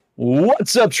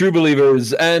What's up, true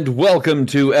believers, and welcome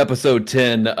to episode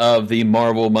 10 of the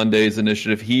Marvel Mondays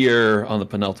initiative here on the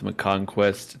Penultimate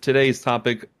Conquest. Today's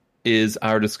topic is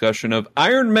our discussion of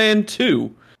Iron Man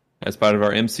 2 as part of our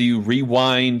MCU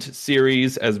Rewind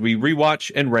series as we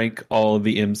rewatch and rank all of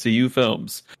the MCU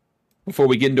films. Before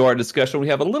we get into our discussion, we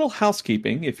have a little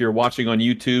housekeeping. If you're watching on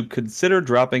YouTube, consider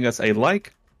dropping us a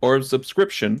like or a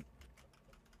subscription.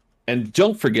 And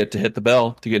don't forget to hit the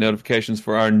bell to get notifications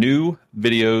for our new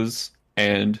videos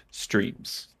and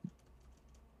streams.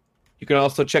 You can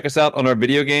also check us out on our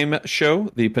video game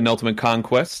show, The Penultimate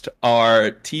Conquest,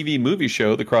 our TV movie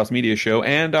show, The Cross Media Show,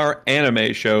 and our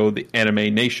anime show, The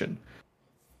Anime Nation.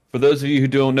 For those of you who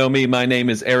don't know me, my name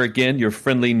is Eric Ginn, your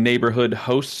friendly neighborhood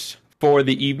host for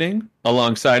the evening.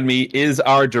 Alongside me is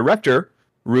our director,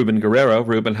 Ruben Guerrero.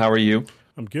 Ruben, how are you?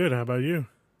 I'm good. How about you?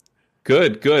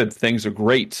 Good. Things are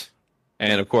great.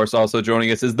 And, of course, also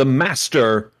joining us is the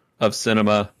master of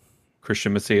cinema,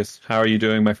 Christian Macias. How are you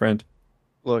doing, my friend?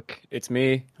 Look, it's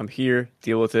me. I'm here.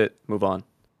 Deal with it. Move on.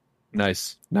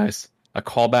 Nice. A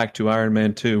callback to Iron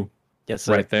Man 2. Yes,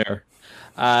 sir. Right there.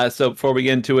 So before we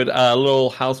get into it, a little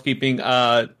housekeeping.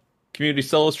 Community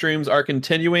solo streams are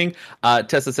continuing.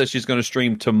 Tessa says she's going to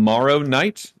stream tomorrow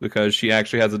night because she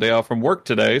actually has a day off from work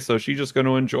today, so she's just going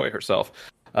to enjoy herself.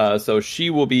 So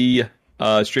she will be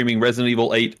streaming Resident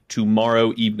Evil 8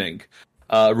 tomorrow evening.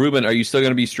 Ruben, are you still going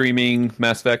to be streaming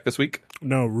Mass Effect this week?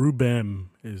 No, Rubem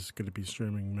is going to be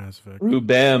streaming Mass Effect.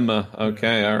 Rubem.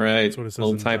 Okay, all right. That's what it says.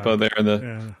 Little typo there in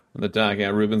the doc. Yeah,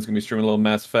 Ruben's going to be streaming a little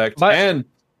Mass Effect.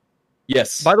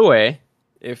 Yes. By the way,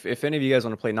 if any of you guys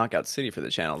want to play Knockout City for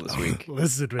the channel this week,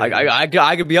 listen, man.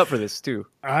 I could be up for this too.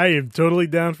 I am totally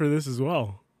down for this as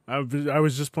well. I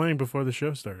was just playing before the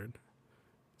show started.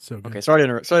 So good. Okay, sorry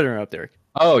to interrupt, Eric.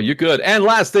 Oh, you're good. And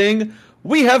last thing,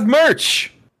 we have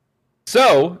merch.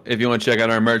 So, if you want to check out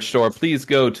our merch store, please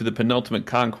go to the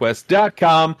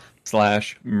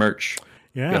penultimateconquest.com/merch.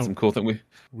 Yeah. We got some cool things.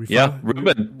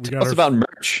 Ruben, we tell us about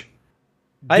merch.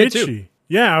 Did she?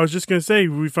 Yeah, I was just going to say,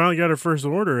 we finally got our first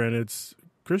order, and it's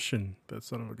Christian, that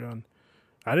son of a gun.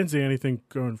 I didn't see anything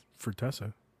going for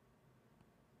Tessa.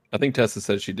 I think Tessa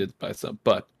said she did buy some,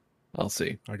 but I'll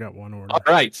see. I got one order. All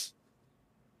right.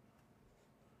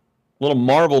 Little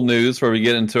Marvel news before we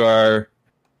get into our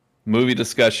movie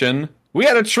discussion. We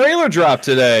had a trailer drop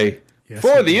today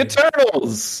for The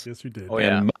Eternals. Yes, we did. Oh,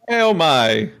 yeah. And oh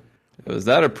my. Was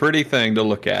that a pretty thing to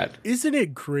look at? Isn't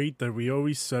it great that we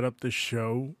always set up the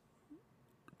show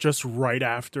just right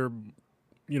after,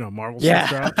 Marvel stuff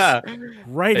drops?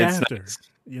 Right after. Nice.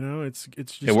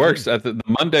 It's just it works. The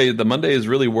Mondays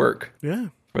really work. Yeah.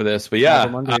 For this. But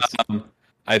yeah,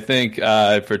 I think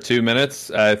for 2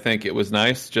 minutes, I think it was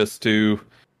nice just to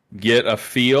get a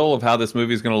feel of how this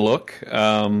movie is going to look.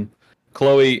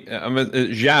 Chloe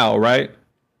Zhao, right?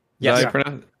 Yes.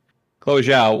 Chloe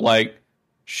Zhao,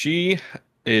 she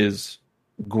is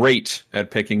great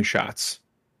at picking shots.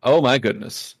 Oh my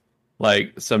goodness.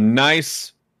 Some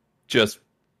nice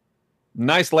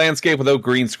landscape without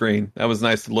green screen. That was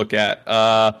nice to look at.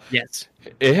 Yes.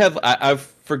 It had, I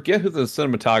forget who the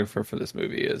cinematographer for this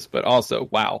movie is, but also,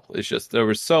 wow, it's just, there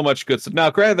was so much good stuff. Now,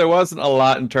 granted, there wasn't a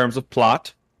lot in terms of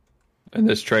plot in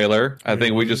this trailer. I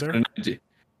think we just got an idea.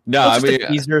 No, I mean, a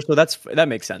teaser, so that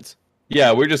makes sense.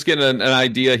 Yeah, we're just getting an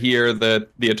idea here that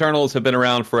the Eternals have been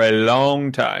around for a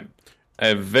long time.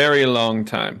 A very long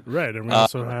time. Right, and we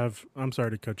also have, I'm sorry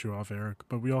to cut you off, Eric,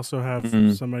 but we also have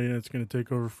somebody that's going to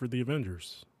take over for the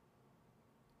Avengers.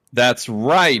 That's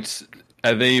right.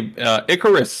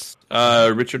 Icarus,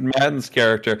 Richard Madden's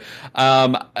character.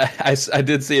 I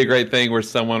did see a great thing where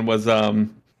someone was,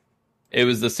 it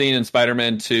was the scene in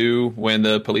Spider-Man 2 when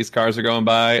the police cars are going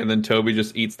by and then Toby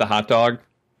just eats the hot dog.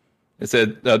 It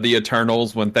said the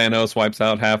Eternals when Thanos wipes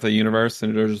out half the universe,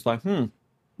 and they're just like,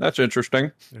 that's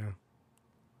interesting. Yeah.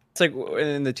 It's like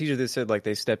in the teaser they said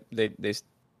they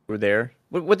were there.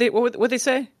 What they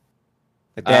say?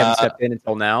 Like they haven't stepped in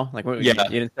until now. You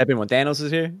didn't step in when Thanos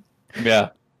is here. Yeah.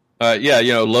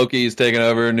 Loki's taking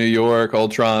over New York.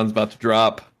 Ultron's about to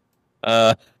drop.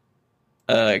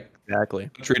 Exactly.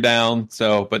 Country down.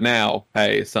 So, but now,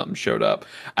 hey, something showed up.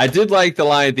 I did like the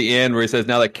line at the end where he says,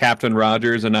 now that Captain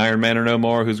Rogers and Iron Man are no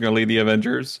more, who's going to lead the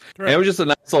Avengers? Right. And it was just a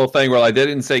nice little thing where they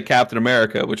didn't say Captain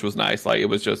America, which was nice. It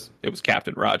was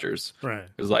Captain Rogers. Right.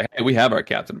 It was like, hey, we have our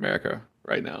Captain America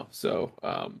right now. So,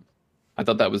 I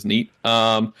thought that was neat.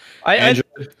 I just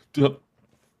want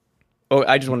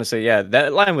to say,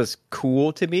 that line was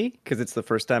cool to me because it's the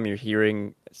first time you're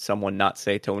hearing someone not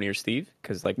say Tony or Steve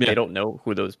because they don't know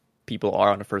who those people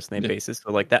are on a first name basis.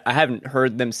 So that, I haven't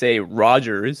heard them say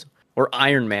Rogers or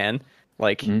Iron Man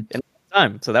in a long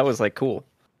time. So that was cool.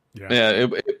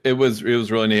 it was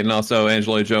really neat, and also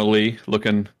Angelina Jolie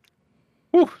looking,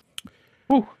 whew,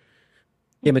 whew.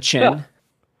 Him a chin.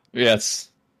 Yes.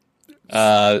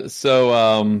 It's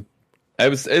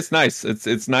nice.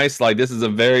 It's nice. Like, this is a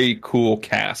very cool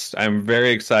cast. I'm very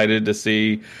excited to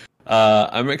see.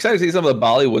 I'm excited to see some of the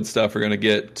Bollywood stuff we're gonna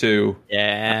get too.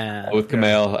 Yeah. With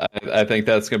Kumail, I think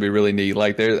that's gonna be really neat.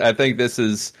 Like, I think this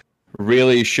is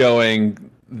really showing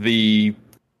the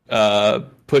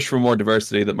push for more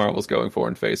diversity that Marvel's going for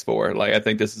in Phase 4. Like, I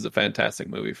think this is a fantastic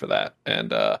movie for that,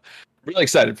 and really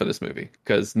excited for this movie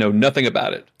because know nothing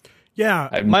about it. Yeah,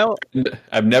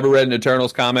 I've never read an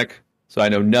Eternals comic, so I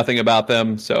know nothing about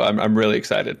them. So I'm really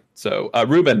excited. So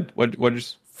Ruben,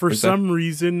 for some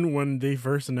reason when they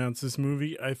first announced this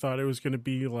movie, I thought it was going to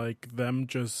be like them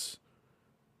just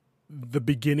the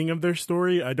beginning of their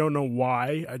story. I don't know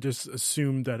why. I just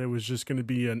assumed that it was just going to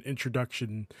be an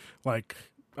introduction, like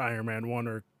Iron Man 1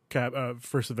 or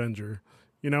First Avenger.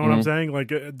 You know what I'm saying?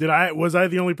 Like, was I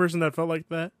the only person that felt like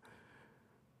that?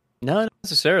 No, not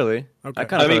necessarily. Okay. I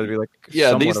kind of thought it'd be like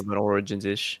somewhat of an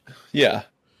Origins-ish. Yeah.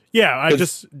 Yeah, I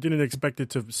just didn't expect it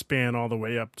to span all the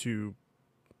way up to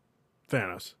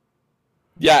Thanos.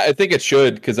 Yeah, I think it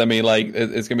should, because I mean, like,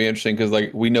 it's gonna be interesting because,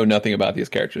 like, we know nothing about these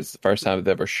characters. It's the first time they've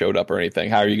ever showed up or anything.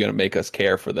 How are you gonna make us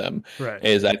care for them? Right.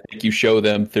 Is I think you show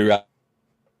them throughout,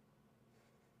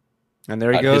 and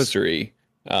there he goes. History,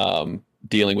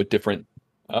 dealing with different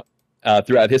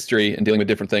throughout history and dealing with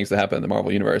different things that happen in the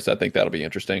Marvel universe. I think that'll be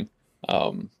interesting.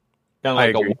 Kind of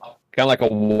like a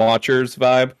Watchers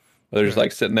vibe. They're just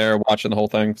like sitting there watching the whole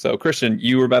thing. So, Christian,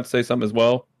 you were about to say something as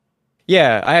well.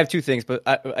 Yeah, I have two things, but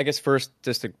I guess first,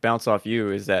 just to bounce off you,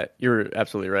 is that you're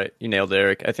absolutely right. You nailed it,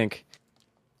 Eric. I think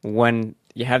when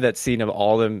you have that scene of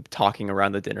all of them talking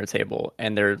around the dinner table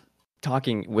and they're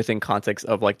talking within context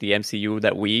of like the MCU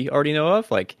that we already know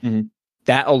of, like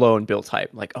that alone builds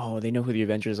hype. Like, oh, they know who the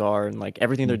Avengers are, and like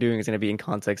everything they're doing is going to be in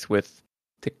context with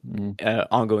the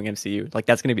ongoing MCU. Like,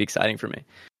 that's going to be exciting for me.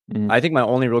 I think my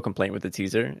only real complaint with the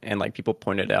teaser, and like people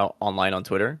pointed out online on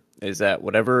Twitter, is that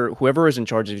whoever is in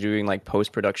charge of doing like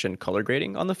post-production color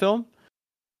grading on the film,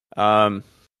 like,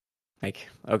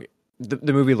 okay,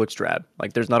 the movie looks drab.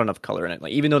 Like, there's not enough color in it.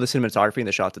 Like, even though the cinematography and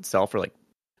the shots itself are like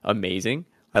amazing,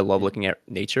 I love looking at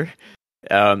nature.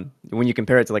 When you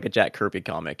compare it to like a Jack Kirby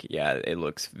comic, yeah, it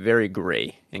looks very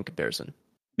gray in comparison.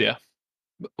 Yeah,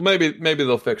 maybe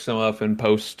they'll fix them up in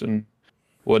post and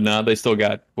whatnot. They still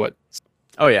got what?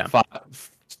 Oh yeah, 4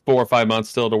 or 5 months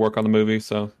still to work on the movie.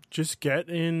 So just get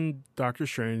in Doctor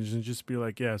Strange and just be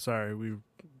like, yeah, sorry,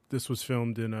 this was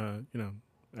filmed in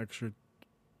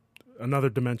another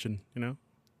dimension, a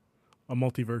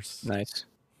multiverse. Nice.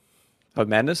 Of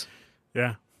madness?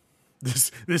 Yeah.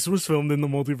 This was filmed in the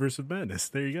multiverse of madness.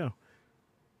 There you go.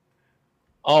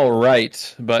 All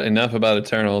right, but enough about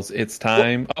Eternals. It's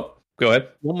time. Oh, go ahead.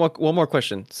 One more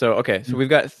question. So okay, so we've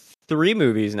got 3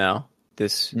 movies now. The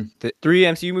 3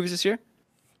 MCU movies this year.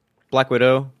 Black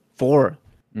Widow, 4.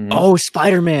 Oh,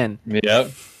 Spider-Man.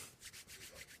 Yep.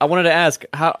 I wanted to ask,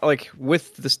 how, like,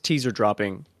 with this teaser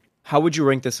dropping, how would you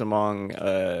rank this among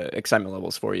excitement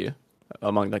levels for you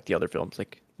among like the other films?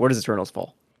 Like, where does Eternals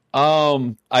fall?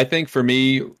 I think for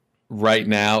me right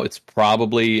now, it's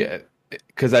probably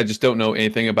because I just don't know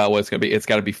anything about what it's gonna be. It's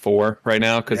got to be 4 right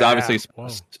now because obviously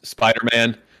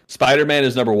Spider-Man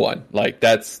is number 1. Like,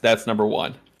 that's number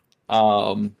 1.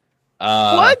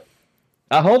 What?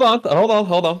 Hold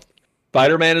on.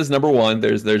 Spider-Man is number 1.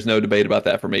 There's no debate about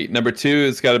that for me. Number 2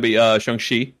 has got to be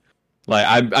Shang-Chi.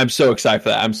 Like, I'm so excited for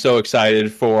that. I'm so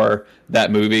excited for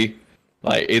that movie.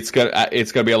 Like, it's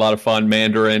gonna be a lot of fun.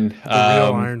 Mandarin, the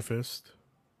real Iron Fist.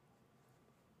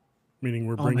 Meaning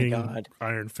we're bringing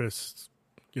Iron Fist.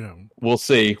 We'll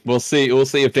see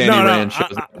if Danny Rand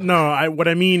shows up. What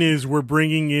I mean is we're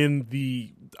bringing in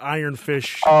the Iron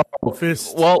Fist.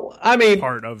 Well, I mean,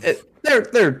 part of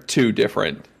they're two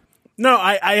different. No,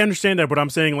 I understand that, but I'm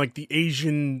saying like the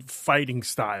Asian fighting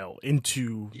style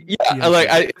into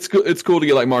it's cool to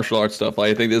get like martial arts stuff.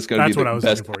 Like, I think this is going to be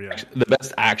the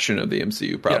best action of the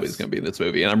MCU. Probably is going to be in this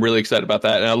movie, and I'm really excited about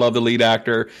that. And I love the lead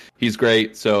actor; he's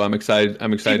great. So I'm excited.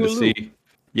 To see.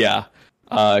 Yeah,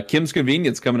 Kim's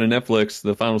Convenience coming to Netflix,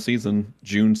 the final season,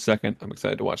 June 2nd. I'm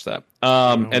excited to watch that.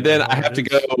 And then I have to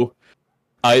go.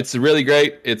 It's really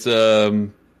great. It's a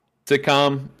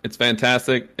sitcom. It's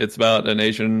fantastic. It's about an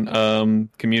Asian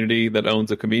community that owns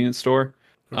a convenience store.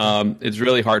 It's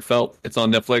really heartfelt. It's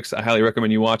on Netflix. I highly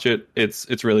recommend you watch it.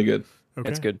 It's really good. Okay.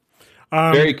 It's good.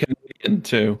 Very convenient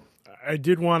too. I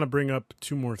did want to bring up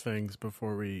 2 more things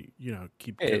before we,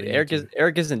 keep. Hey,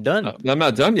 Eric isn't done. I'm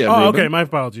not done yet. Oh, Ruben. okay. My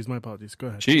apologies. Go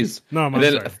ahead. Jeez. No, I'm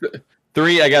sorry.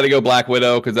 3, I got to go Black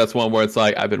Widow because that's one where it's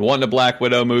like I've been wanting a Black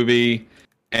Widow movie,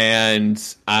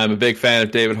 and I'm a big fan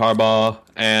of David Harbaugh,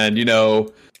 and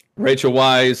Rachel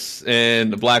Weisz in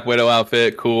the Black Widow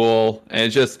outfit, cool, and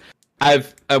it's just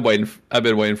I've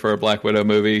been waiting for a Black Widow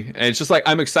movie, and it's just like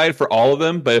I'm excited for all of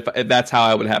them, but if that's how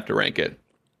I would have to rank it.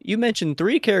 You mentioned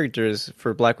 3 characters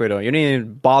for Black Widow. You didn't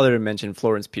even bother to mention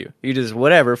Florence Pugh. You just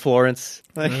whatever, Florence.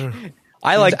 Like,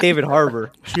 I like David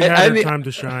Harbour. She had her time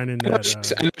to shine in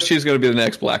that. I know she's going to be the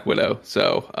next Black Widow,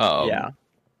 so yeah,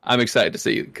 I'm excited to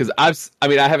see because I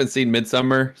haven't seen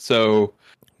Midsummer, so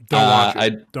don't watch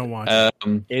it. Don't watch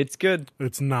it. It's good.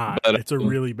 It's not. It's a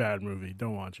really bad movie.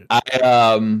 Don't watch it.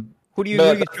 Who do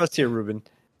you trust here, Ruben?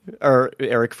 Or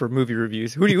Eric for movie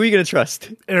reviews? Who are you going to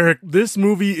trust? Eric, this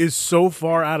movie is so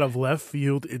far out of left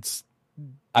field.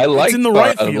 I like it's in the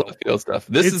right field. Left field stuff.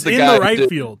 This it's is the in guy the right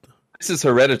field. This is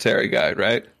Hereditary guy,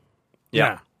 right?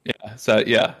 Yeah. So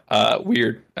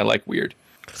weird. I like weird.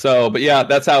 So, but yeah,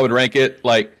 that's how I would rank it.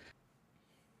 Like,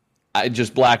 I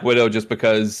just Black Widow just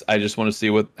because I just want to see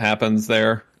what happens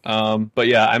there. But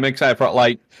yeah, I'm excited for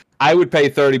I would pay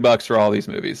 $30 for all these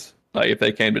movies. Like if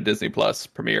they came to Disney Plus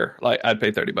premiere, like I'd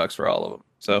pay $30 for all of them.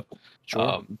 So,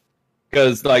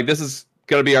 because this is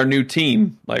gonna be our new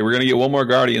team. Like we're gonna get one more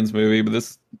Guardians movie, but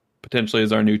this potentially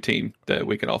is our new team that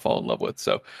we can all fall in love with.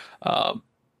 So,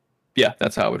 yeah,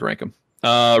 that's how I would rank them.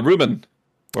 Ruben,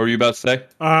 what were you about to say?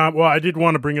 Well, I did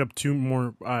want to bring up 2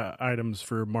 more items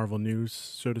for Marvel news,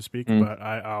 so to speak, but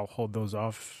I'll hold those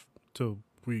off till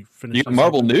we finish. You got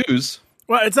Marvel news?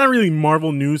 Well, it's not really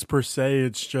Marvel news per se.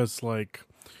 It's just like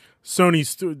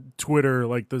Sony's Twitter,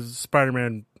 like the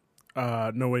Spider-Man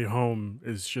No Way Home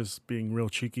is just being real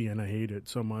cheeky, and I hate it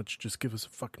so much. Just give us a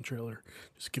fucking trailer.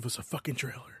 Just give us a fucking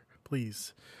trailer,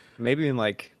 please. Maybe in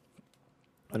like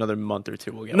another month or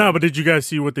 2 we'll get. No, but did you guys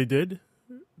see what they did?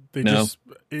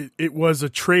 It was a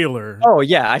trailer. Oh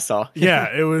yeah, I saw.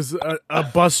 Yeah, it was a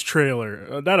bus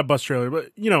trailer, not a bus trailer, but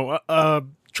a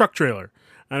truck trailer,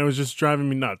 and it was just driving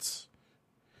me nuts.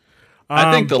 I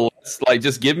think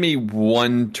just give me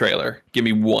one trailer. Give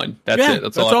me one. That's it.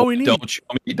 That's all we need.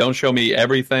 Don't show me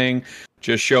everything.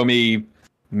 Just show me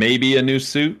maybe a new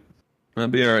suit. I'll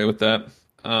be all right with that.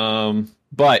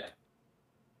 But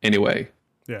anyway,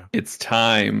 it's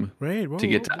time to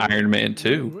get to Iron Man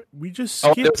 2. We just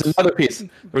skipped. There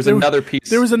was another piece.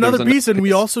 There was another piece, and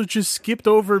we also just skipped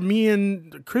over me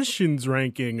and Christian's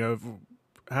ranking of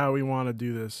how we want to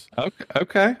do this.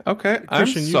 Okay. Christian, I'm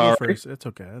you sorry. go first. It's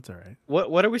okay. That's all right.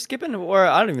 What are we skipping? Or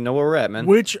I don't even know where we're at, man.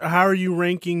 How are you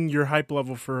ranking your hype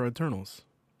level for Eternals?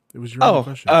 It was your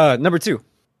question. Number 2.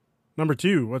 Number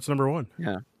 2. What's number 1?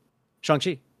 Yeah,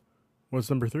 Shang-Chi. What's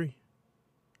number 3?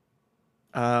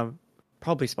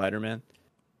 Probably Spider-Man.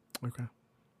 Okay.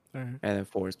 All right. And then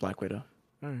 4 is Black Widow.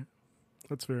 All right.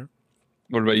 That's fair.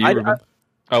 What about you, Ruben?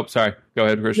 Oh, sorry. Go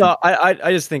ahead, Christian. No,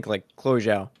 I just think like Chloe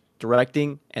Zhao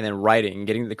directing and then writing and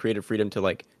getting the creative freedom to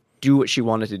like do what she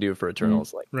wanted to do for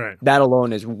Eternals. Like that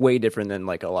alone is way different than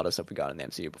like a lot of stuff we got in the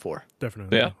MCU before.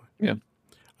 Definitely. Yeah.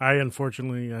 I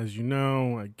unfortunately, as you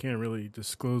know, I can't really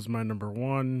disclose my number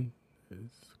 1.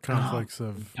 It's conflicts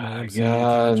of my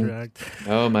MCU contract.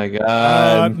 Oh my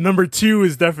god. Number 2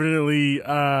 is definitely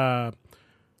I'd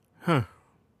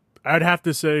have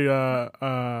to say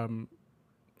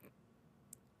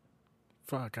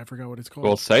fuck, I forgot what it's called.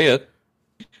 Well, say it.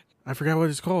 I forgot what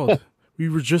it's called. We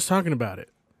were just talking about it.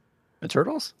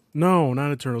 Eternals? No,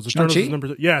 not Eternals. Eternals is number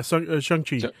 2. Yeah,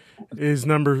 Shang-Chi is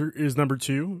number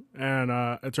 2,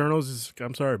 and Eternals is,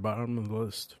 I'm sorry, bottom of the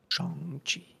list.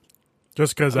 Shang-Chi.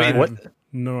 Just because I have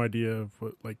no idea of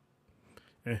what, like,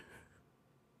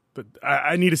 But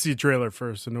I need to see a trailer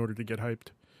first in order to get hyped.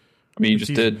 I mean, you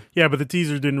just did. Yeah, but the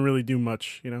teaser didn't really do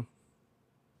much,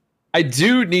 I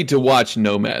do need to watch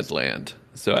Nomadland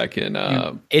so I can.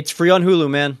 It's free on Hulu,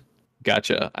 man.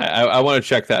 Gotcha. I want to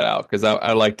check that out because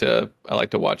I like to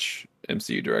watch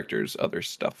MCU directors' other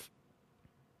stuff.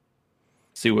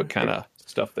 See what kind of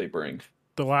stuff they bring.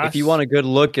 If you want a good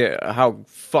look at how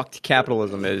fucked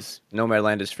capitalism is,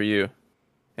 Nomadland is for you,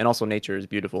 and also nature is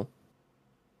beautiful.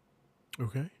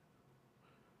 Okay.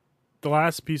 The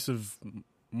last piece of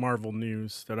Marvel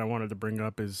news that I wanted to bring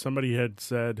up is somebody had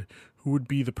said who would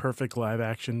be the perfect live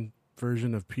action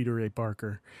version of Peter A.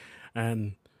 Parker,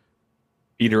 and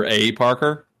Peter A.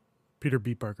 Parker? Peter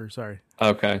B. Parker, sorry.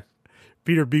 Okay.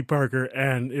 Peter B. Parker,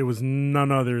 and it was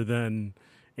none other than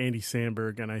Andy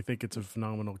Samberg, and I think it's a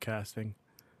phenomenal casting.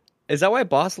 Is that why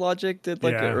Boss Logic did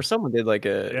or someone did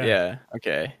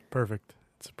okay. Perfect.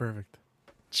 It's perfect.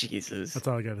 Jesus. That's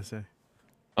all I got to say.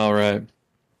 All right.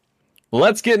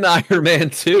 Let's get into Iron Man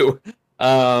 2.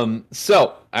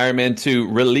 So Iron Man 2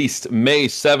 released May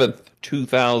 7th,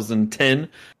 2010,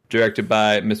 directed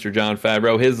by Mr. Jon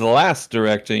Favreau. His last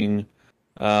directing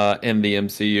in the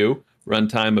MCU.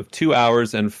 Runtime of 2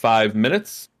 hours and 5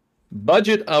 minutes.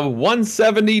 Budget of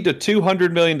 $170 to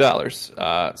 $200 million.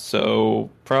 So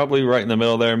probably right in the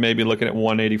middle there, maybe looking at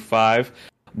 185.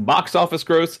 Box office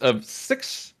gross of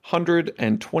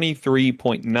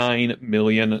 $623.9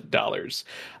 million.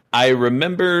 I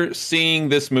remember seeing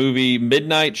this movie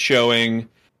midnight showing.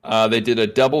 They did a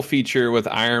double feature with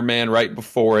Iron Man right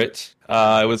before it.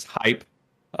 It was hype.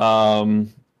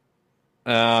 And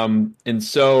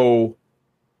so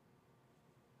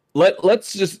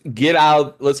let's just get it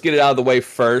out of the way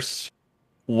first.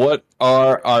 What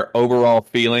are our overall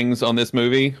feelings on this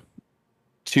movie?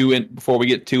 Before we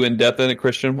get too in depth in it,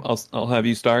 Christian, I'll have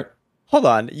you start. Hold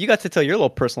on, you got to tell your little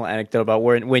personal anecdote about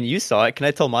when you saw it. Can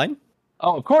I tell mine?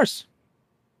 Oh, of course.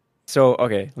 So,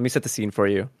 okay, let me set the scene for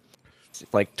you. It's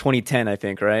like 2010, I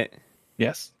think, right?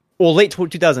 Yes. Well, late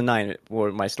 2009,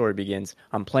 where my story begins.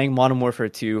 I'm playing Modern Warfare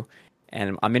 2,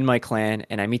 and I'm in my clan,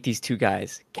 and I meet these two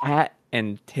guys, Cat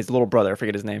and his little brother. I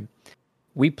forget his name.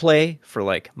 We play for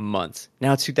like months.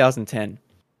 Now it's 2010.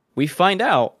 We find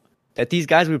out that these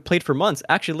guys we played for months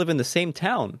actually live in the same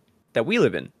town that we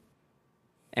live in.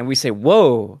 And we say,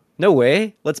 whoa, no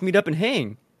way. Let's meet up and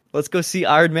hang. Let's go see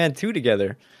Iron Man 2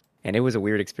 together. And it was a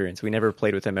weird experience. We never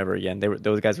played with them ever again.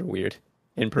 Those guys were weird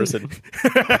in person.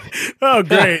 Oh,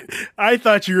 great. I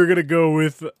thought you were going to go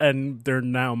with, and they're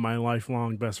now my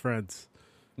lifelong best friends.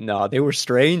 No, they were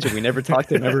strange, and we never talked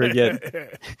to them ever again.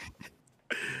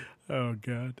 Oh,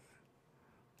 God.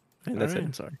 And that's it.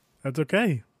 I'm sorry. That's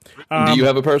okay. Do you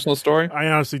have a personal story? I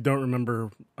honestly don't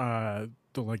remember the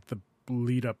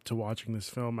lead up to watching this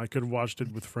film. I could have watched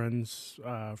it with friends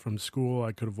from school.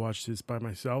 I could have watched this by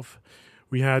myself.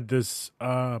 We had this,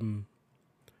 I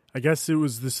guess it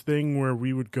was this thing where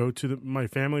we would go to my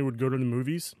family would go to the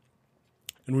movies,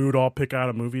 and we would all pick out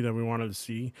a movie that we wanted to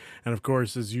see. And of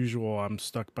course, as usual, I'm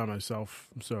stuck by myself,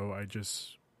 so I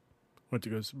just went to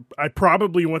go. I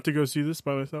probably went to go see this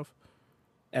by myself.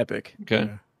 Epic.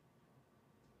 Okay.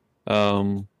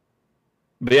 Yeah.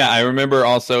 But yeah, I remember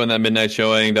also in that midnight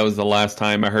showing, that was the last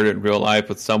time I heard it in real life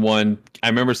with someone. I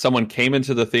remember someone came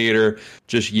into the theater,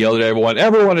 just yelled at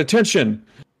everyone, attention!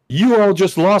 You all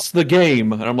just lost the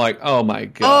game. And I'm like, oh my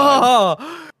God.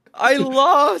 Oh, I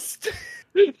lost.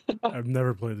 I've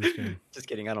never played this game. Just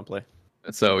kidding, I don't play.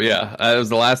 So yeah, it was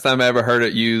the last time I ever heard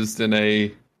it used in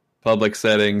a public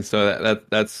setting. So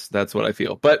that's what I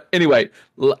feel. But anyway,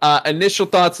 initial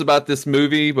thoughts about this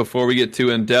movie before we get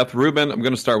too in depth. Ruben, I'm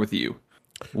going to start with you.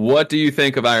 What do you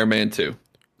think of Iron Man 2?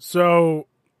 So,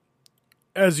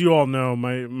 as you all know,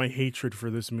 my hatred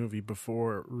for this movie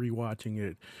before rewatching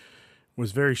it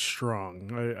was very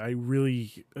strong. I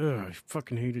really I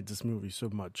fucking hated this movie so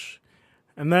much.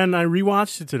 And then I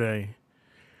rewatched it today.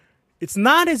 It's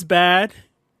not as bad,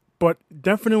 but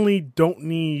definitely don't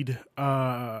need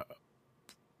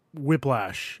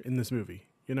whiplash in this movie,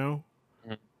 you know?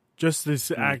 Mm-hmm. Just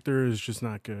this actor is just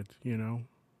not good, you know?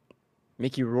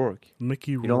 Mickey Rourke.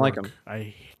 Mickey Rourke. You don't like him?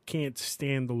 I can't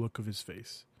stand the look of his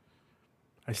face.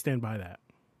 I stand by that.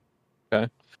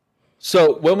 Okay.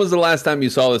 So, when was the last time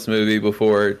you saw this movie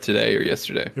before today or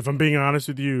yesterday? If I'm being honest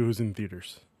with you, it was in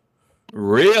theaters.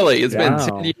 Really? It's been Wow.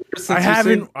 10 years since I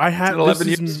haven't. I have. 11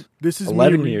 years? This is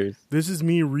 11 me, years. This is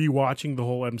me rewatching the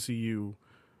whole MCU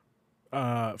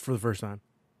for the first time.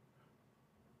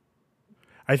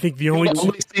 I think the only You've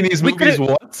only seen these We movies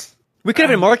could've- once? We could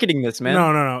have been marketing this, man.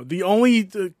 No. The only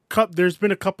there's been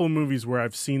a couple of movies where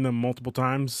I've seen them multiple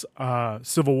times.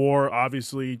 Civil War,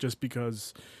 obviously, just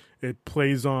because it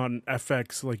plays on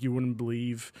FX like you wouldn't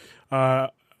believe.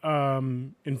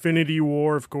 Infinity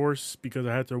War, of course, because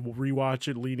I had to rewatch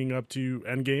it leading up to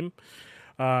Endgame.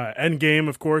 Endgame,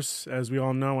 of course, as we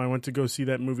all know, I went to go see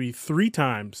that movie 3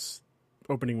 times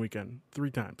opening weekend.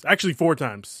 3 times, actually 4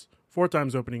 times. 4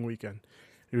 times opening weekend.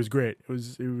 It was great. It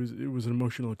was an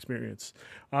emotional experience.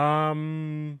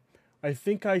 I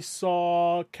think I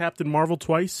saw Captain Marvel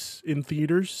twice in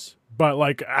theaters, but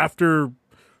like after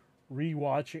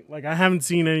rewatching, like I haven't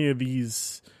seen any of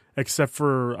these except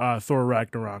for Thor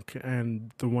Ragnarok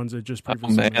and the ones that just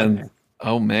previously.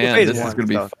 Oh man, Phase this is one going to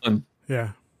be stuff. fun.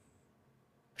 Yeah,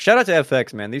 Shout out to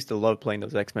FX, man. They used to love playing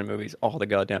those X-Men movies all the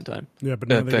goddamn time. yeah, but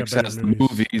now they got FX better has the movies.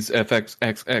 movies.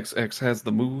 FXXXX has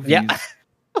the movies. Yeah.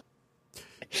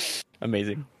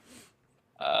 Amazing.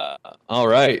 All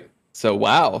right. So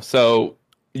wow. So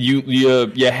you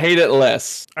hate it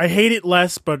less. I hate it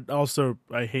less, but also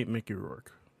I hate Mickey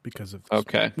Rourke because of this.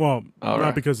 Okay. Well, All not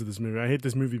right. because of this movie. I hate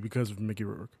this movie because of Mickey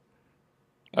Rourke.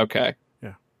 Okay.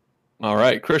 Yeah. All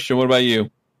right, Christian, what about you?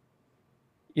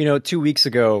 2 weeks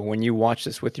ago when you watched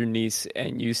this with your niece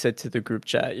and you said to the group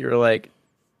chat, you were like,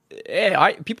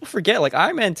 hey, people forget, like,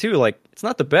 Iron Man 2, like, it's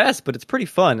not the best, but it's pretty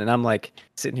fun. And I'm like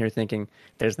sitting here thinking,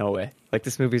 there's no way. Like,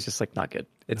 this movie is just like not good.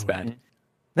 It's bad. way.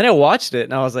 Then I watched it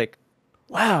and I was like,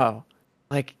 wow,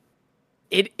 like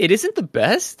it isn't the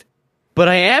best, but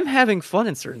I am having fun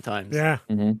in certain times. Yeah.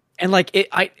 Mm-hmm. And like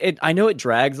I know it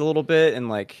drags a little bit and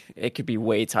like it could be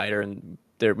way tighter and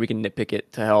there we can nitpick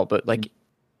it to hell, but like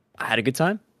I had a good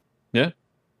time. Yeah.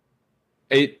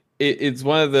 It's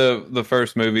one of the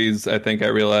first movies I think I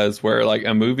realized where like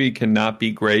a movie cannot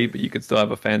be great, but you could still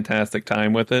have a fantastic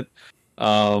time with it.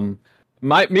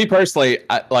 Me personally,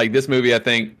 like this movie, I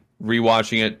think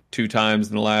rewatching it 2 times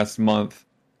in the last month,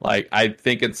 like I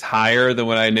think it's higher than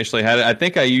when I initially had it. I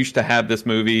think I used to have this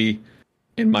movie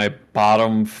in my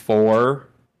bottom 4.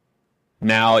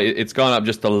 Now it's gone up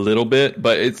just a little bit,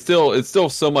 but it's still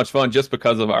so much fun just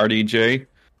because of RDJ.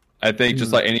 I think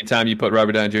just like anytime you put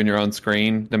Robert Downey Jr. on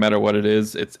screen, no matter what it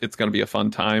is, it's going to be a fun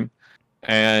time.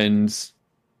 And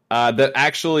that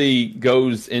actually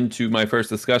goes into my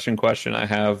first discussion question I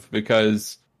have,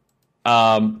 because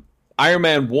Iron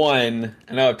Man 1,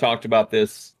 I know I've talked about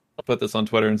this, I'll put this on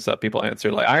Twitter and stuff, people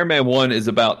answer. Like Iron Man 1 is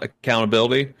about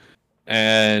accountability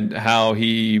and how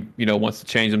he, wants to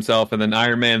change himself. And then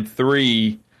Iron Man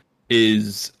 3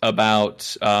 is about,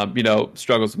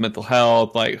 struggles with mental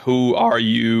health. Like, who are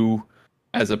you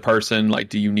as a person? Like,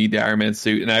 do you need the Iron Man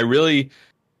suit? And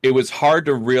it was hard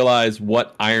to realize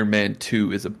what Iron Man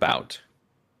 2 is about.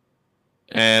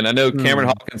 And I know Cameron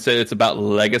Hawkins said it's about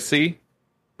legacy.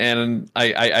 And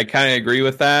I kind of agree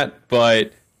with that.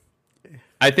 But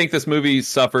I think this movie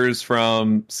suffers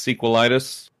from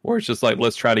sequelitis, where it's just like,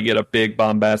 let's try to get a big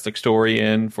bombastic story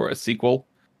in for a sequel.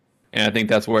 And I think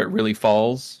that's where it really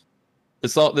falls.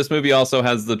 This movie also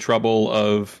has the trouble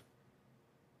of,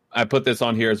 I put this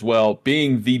on here as well,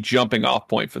 being the jumping off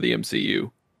point for the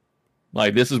MCU.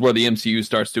 Like, this is where the MCU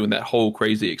starts doing that whole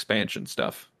crazy expansion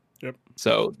stuff. Yep.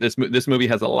 So this movie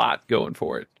has a lot going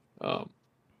for it.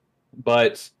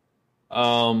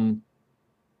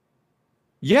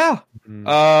 Yeah.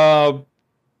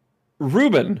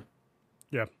 Ruben.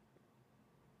 Yeah.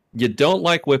 You don't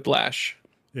like Whiplash.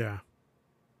 Yeah.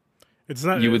 It's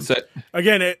not. You would say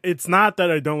again. It's not that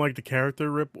I don't like the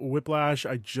character Whiplash.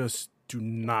 I just do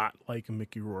not like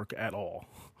Mickey Rourke at all.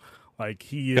 Like,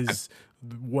 he is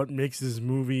what makes this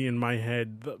movie in my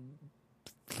head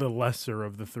the lesser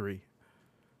of the 3.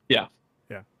 Yeah.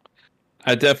 Yeah.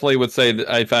 I definitely would say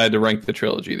that if I had to rank the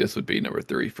trilogy, this would be number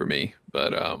 3 for me.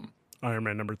 But Iron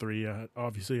Man number 3,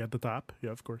 obviously at the top. Yeah,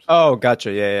 of course. Oh,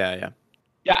 gotcha. Yeah.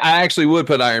 Yeah, I actually would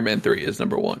put Iron Man 3 as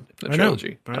number 1 in the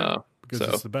trilogy. I know, because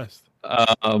it's the best.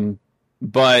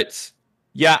 But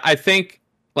yeah, I think,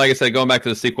 like I said, going back to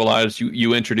the sequelitis,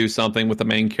 you introduce something with the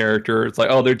main character. It's like,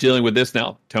 oh, they're dealing with this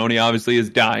now. Tony obviously is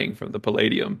dying from the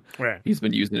palladium. Right. He's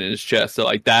been using it in his chest. So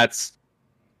like that's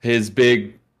his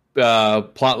big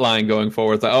plot line going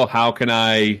forward. It's like, oh, how can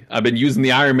I've been using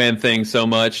the Iron Man thing so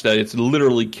much that it's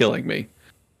literally killing me.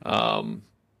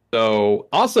 So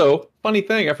also, funny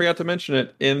thing, I forgot to mention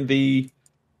it in the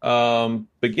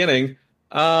beginning.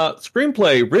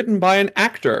 Screenplay written by an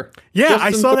actor. Yeah, Justin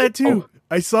I saw that Thoreau. too.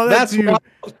 I saw that too.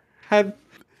 Wild. Had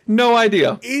no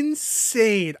idea.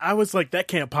 Insane. I was like, that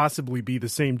can't possibly be the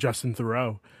same Justin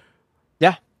Thoreau.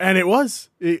 Yeah. And it was.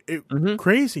 It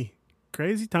crazy.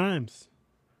 Crazy times.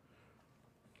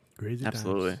 Crazy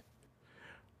Absolutely.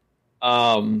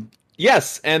 times.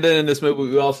 Yes, and then in this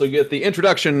movie we also get the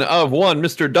introduction of one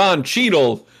Mr. Don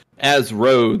Cheadle as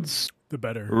Rhodes. The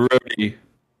better. Rhodey.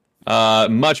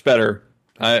 Much better.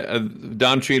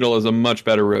 Don Cheadle is a much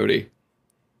better Rhodey.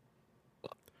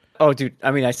 Oh, dude. I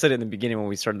mean, I said it in the beginning when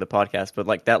we started the podcast, but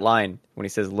like that line when he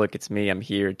says, "Look, it's me. I'm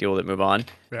here. Deal with it. Move on."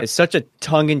 Yeah. It's such a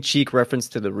tongue-in-cheek reference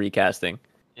to the recasting.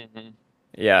 Mm-hmm.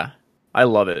 Yeah, I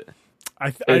love it.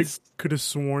 I could have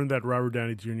sworn that Robert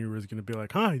Downey Jr. was going to be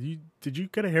like, "Huh? Did you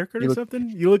get a haircut or something?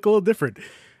 You look a little different."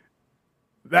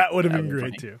 That would have been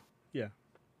great too. Yeah.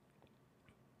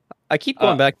 I keep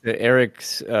going back to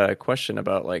Eric's question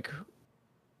about like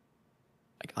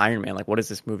Iron Man. Like, what is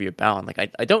this movie about? And like,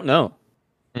 I don't know.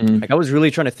 Mm-hmm. Like, I was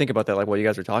really trying to think about that, like while you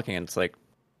guys were talking, and it's like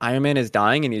Iron Man is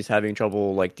dying and he's having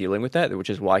trouble like dealing with that, which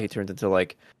is why he turns into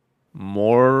like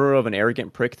more of an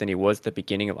arrogant prick than he was at the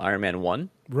beginning of Iron Man 1.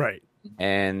 Right.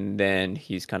 And then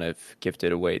he's kind of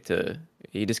gifted away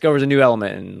he discovers a new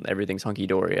element and everything's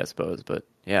hunky-dory, I suppose. But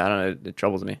yeah, I don't know, it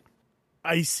troubles me.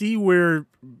 I see where,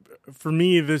 for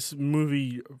me, this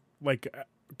movie, like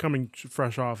coming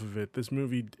fresh off of it, this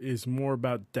movie is more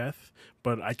about death,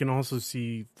 but I can also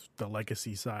see the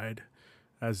legacy side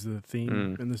as the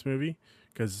theme in this movie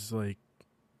because, like,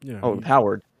 you know. Oh,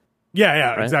 Howard.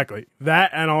 Yeah, right? exactly.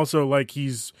 That, and also, like,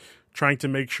 he's trying to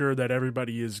make sure that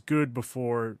everybody is good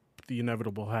before the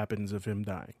inevitable happens of him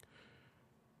dying.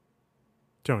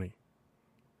 Tony.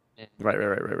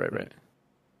 Right.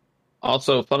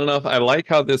 Also, fun enough, I like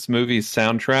how this movie's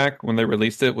soundtrack, when they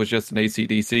released it, was just an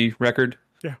AC/DC record.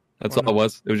 Yeah. That's all it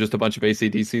was. It was just a bunch of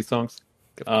AC/DC songs.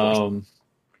 Of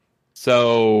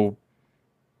So,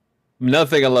 another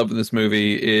thing I love in this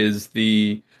movie is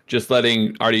the just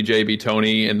letting RDJ be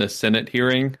Tony in the Senate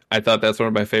hearing. I thought that's one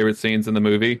of my favorite scenes in the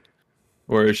movie,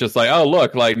 where it's just like, oh,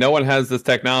 look, like, no one has this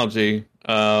technology.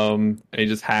 And he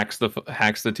just hacks the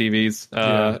TVs.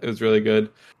 It was really good.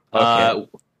 Okay.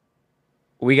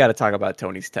 We got to talk about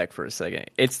Tony's tech for a second.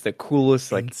 It's the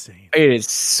coolest. Like, insane. It is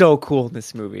so cool in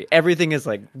this movie. Everything is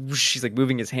like, whoosh, he's like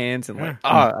moving his hands and like,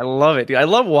 I love it, dude. I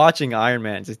love watching Iron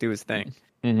Man just do his thing.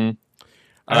 Mm-hmm.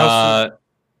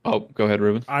 Go ahead,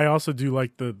 Ruben. I also do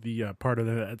like the part of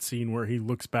that scene where he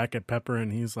looks back at Pepper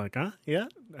and he's like, yeah,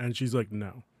 and she's like,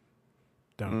 no,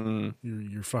 don't.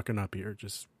 You're fucking up here.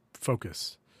 Just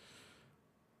focus.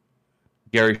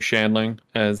 Gary Shandling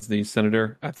as the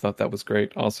senator. I thought that was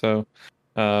great. Also,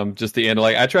 just the end,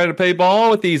 like, I try to play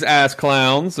ball with these ass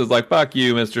clowns. It's like, fuck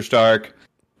you, Mr. Stark.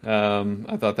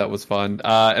 I thought that was fun.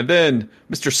 And then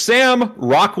Mr. Sam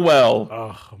Rockwell.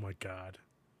 Oh my god.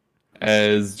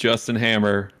 As Justin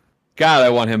Hammer. God, I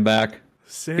want him back.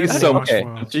 He's so okay.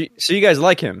 So you guys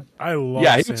like him? I love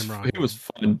Sam Rockwell. He was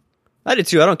fun. I did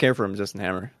too. I don't care for him, Justin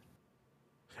Hammer.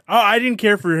 Oh, I didn't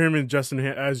care for him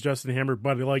as Justin Hammer,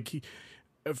 but like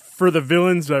for the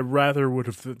villains, I rather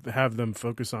would have them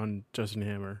focus on Justin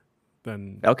Hammer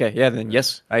than. Okay, yeah, then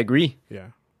yes, I agree. Yeah,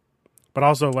 but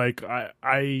also like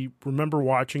I remember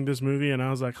watching this movie and I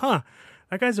was like, that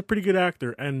guy's a pretty good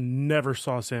actor, and never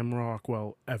saw Sam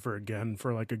Rockwell ever again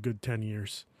for like a good 10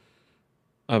 years.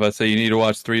 I was about to say, you need to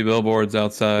watch 3 Billboards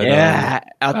Outside.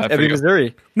 Out Ebbing,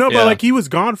 Missouri. No, but like he was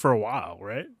gone for a while,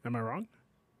 right? Am I wrong?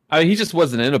 He just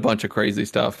wasn't in a bunch of crazy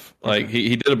stuff. Like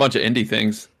he did a bunch of indie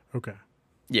things. Okay.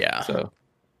 Yeah. So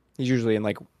he's usually in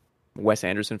like Wes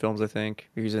Anderson films, I think.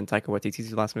 He was in Taika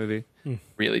Waititi's last movie.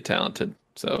 Really talented.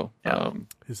 So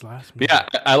his last movie. Yeah,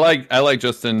 I like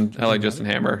Justin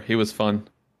Hammer. He was fun.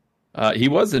 He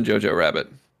was in Jojo Rabbit.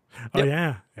 Oh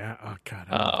yeah. Oh god,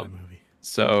 I love that movie.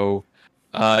 So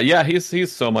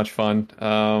he's so much fun.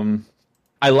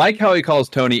 I like how he calls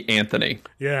Tony Anthony.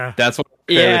 Yeah. That's what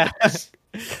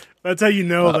That's how you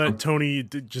know that Tony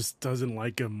just doesn't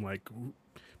like him. Like,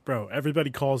 bro, everybody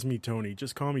calls me Tony.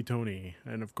 Just call me Tony.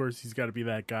 And of course, he's got to be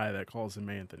that guy that calls him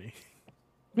Anthony.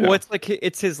 Yeah. Well,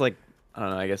 it's his, like, I don't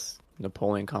know, I guess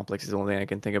Napoleon complex is the only thing I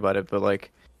can think about it. But,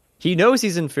 like, he knows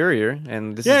he's inferior.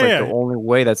 And this is, like, the only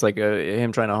way that's, like,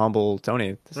 him trying to humble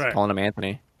Tony. Calling him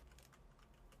Anthony.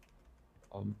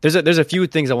 There's a few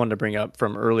things I wanted to bring up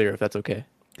from earlier, if that's okay.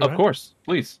 Of course,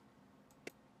 please.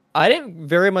 I didn't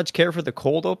very much care for the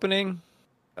cold opening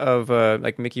of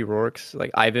like Mickey Rourke's, like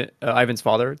Ivan's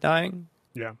father dying.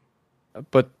 Yeah,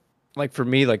 but like for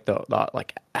me, like the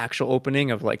like actual opening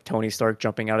of like Tony Stark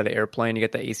jumping out of the airplane, you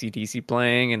get the AC/DC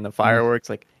playing and the fireworks,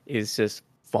 like is just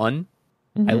fun.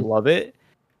 I love it.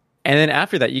 And then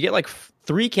after that, you get like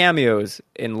 3 cameos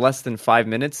in less than 5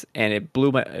 minutes, and it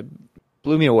blew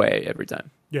me away every time.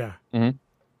 Yeah.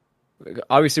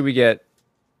 Obviously, we get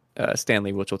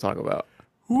Stanley, which we'll talk about.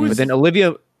 But then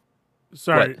Olivia.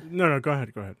 Sorry, no, go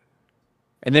ahead.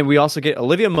 And then we also get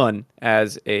Olivia Munn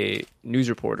as a news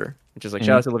reporter, which is like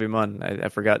shout out to Olivia Munn. I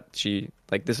forgot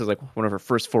this was like one of her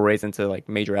first forays into like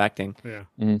major acting. Yeah.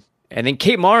 And then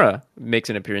Kate Mara makes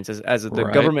an appearance as the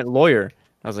government lawyer.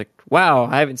 I was like, wow,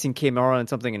 I haven't seen Kate Mara in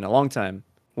something in a long time.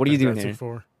 What are you doing here? Fantastic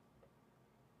Four.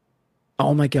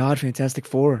 Oh my God, Fantastic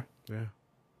Four. Yeah.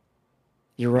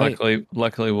 You're right.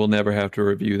 Luckily, we'll never have to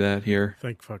review that here.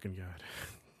 Thank fucking God.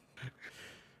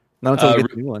 Not until we get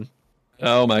the new one.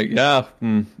 Oh my, yeah.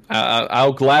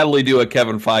 I'll gladly do a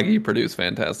Kevin Feige produced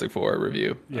Fantastic Four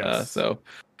review. Yes.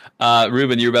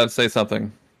 Ruben, you were about to say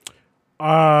something.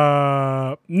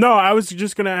 No, I was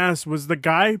just gonna ask: was the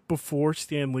guy before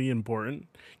Stan Lee important?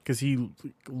 Because he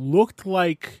looked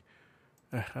like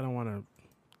I don't want to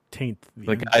taint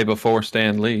the guy before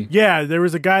Stan Lee. Yeah, there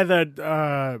was a guy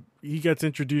that he gets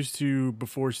introduced to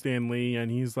before Stan Lee, and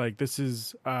he's like, "This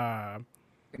is like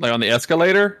on the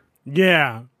escalator."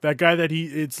 Yeah, that guy that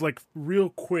it's like real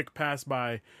quick pass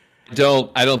by. I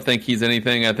don't think he's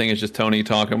anything. I think it's just Tony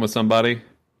talking with somebody.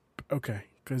 Okay,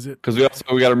 because we got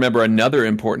to remember another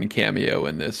important cameo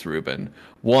in this, Ruben.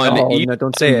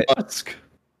 Don't say it. Musk.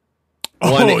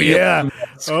 Oh yeah.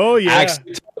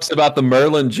 Actually talks about the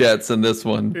Merlin jets in this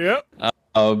one. Yep.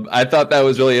 I thought that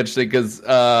was really interesting because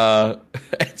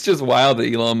it's just wild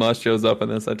that Elon Musk shows up in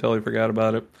this. I totally forgot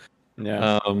about it.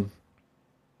 Yeah.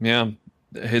 Yeah.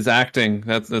 His acting.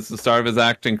 That's the start of his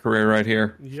acting career right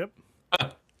here. Yep.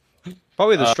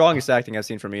 Probably the strongest acting I've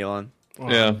seen from Elon. Wow.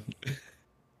 Yeah.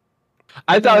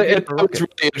 I thought it was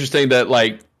really interesting that,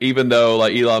 like, even though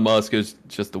like Elon Musk is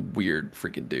just a weird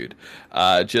freaking dude,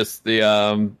 just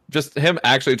him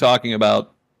actually talking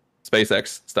about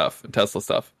SpaceX stuff and Tesla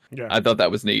stuff. Yeah. I thought that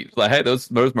was neat. Like, hey,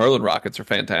 those Merlin rockets are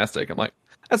fantastic. I'm like,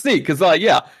 that's neat because, like,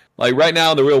 yeah, like right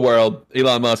now in the real world,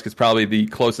 Elon Musk is probably the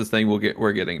closest thing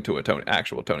we're getting to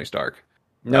actual Tony Stark.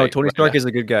 No, right? Tony Stark is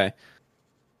a good guy.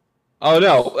 Oh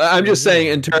no, I'm just saying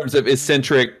in terms of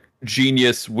eccentric,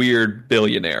 genius, weird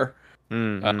billionaire.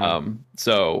 Mm-hmm.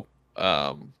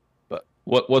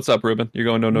 But what's up, Ruben? You're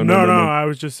going no. I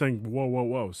was just saying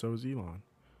whoa. So is Elon.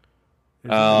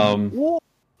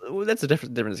 Well, that's a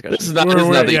different discussion. This is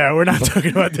nothing. Yeah, we're not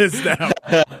talking about this now.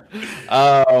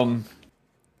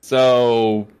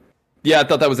 So yeah, I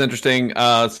thought that was interesting.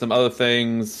 Some other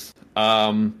things.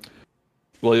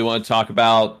 Well, you want to talk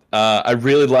about? I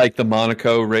really like the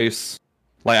Monaco race.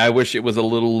 Like, I wish it was a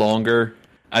little longer.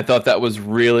 I thought that was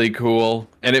really cool,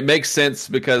 and it makes sense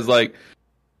because, like,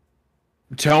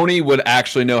 Tony would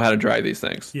actually know how to drive these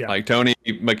things. Yeah. Like, Tony,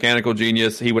 mechanical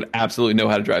genius, he would absolutely know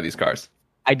how to drive these cars.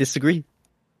 I disagree.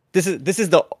 This is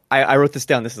the I wrote this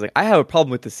down. This is like, I have a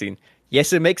problem with this scene.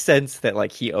 Yes, it makes sense that,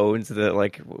 like, he owns the,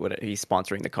 like, what he's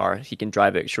sponsoring the car. He can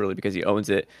drive it surely because he owns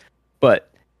it. But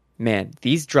man,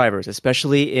 these drivers,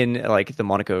 especially in, like, the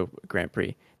Monaco Grand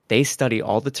Prix, they study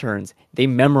all the turns. They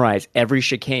memorize every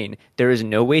chicane. There is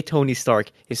no way Tony Stark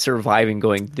is surviving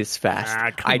going this fast.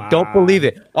 I don't believe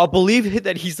it. I'll believe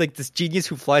that he's like this genius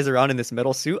who flies around in this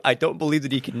metal suit. I don't believe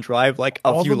that he can drive like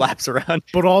a few laps around.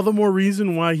 But all the more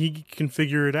reason why he can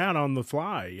figure it out on the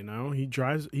fly. You know, he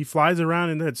flies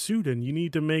around in that suit, and you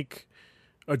need to make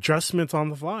adjustments on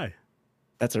the fly.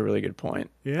 That's a really good point.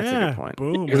 Yeah, that's a good point.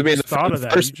 Boom. Because I mean, thought of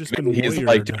that. First, Just been he's weird.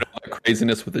 like doing all that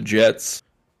craziness with the jets.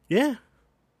 Yeah.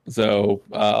 So,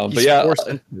 but yeah,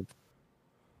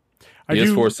 he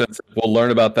is force sensitive. We'll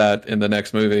learn about that in the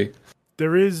next movie.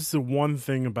 There is one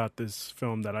thing about this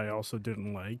film that I also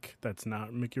didn't like. That's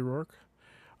not Mickey Rourke.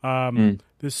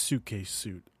 This suitcase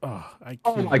suit. Oh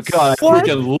my god! I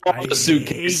freaking love the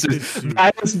suitcase suit.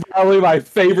 That is probably my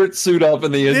favorite suit up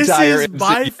in the entire MCU. This is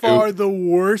by far the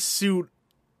worst suit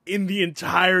in the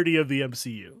entirety of the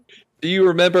MCU. Do you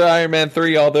remember Iron Man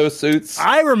 3, all those suits?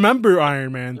 I remember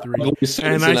Iron Man 3,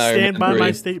 and I stand by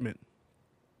my statement.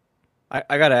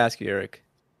 I gotta ask you, Eric,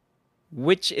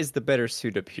 which is the better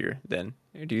suit up here then?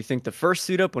 Do you think the first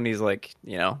suit up when he's like,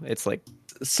 you know, it's like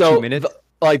 2 minutes?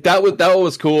 Like that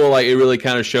was cool. Like, it really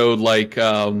kind of showed like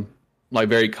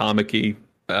very comic-y,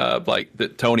 like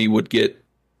that Tony would get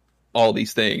all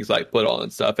these things like put on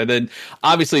and stuff. And then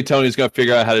obviously Tony's going to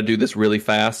figure out how to do this really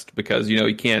fast because, you know,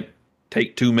 he can't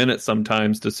take 2 minutes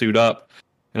sometimes to suit up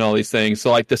and all these things.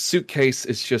 So like the suitcase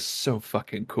is just so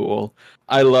fucking cool.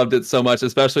 I loved it so much,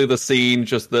 especially the scene,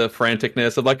 just the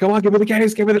franticness of like, come on, give me the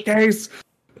case.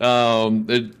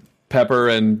 Pepper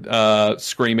and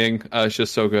screaming. It's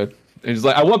just so good. And he's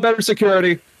like, I want better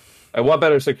security.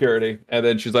 And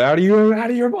then she's like, out of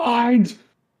your mind.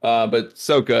 But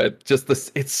so good. Just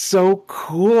it's so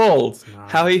cool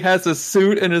how he has a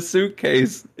suit and a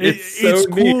suitcase. It's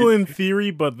cool in theory,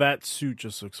 but that suit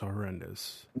just looks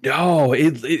horrendous. No,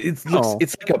 it looks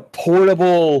it's like a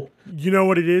portable. You know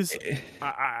what it is?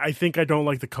 I think I don't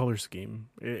like the color scheme.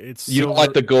 It's you don't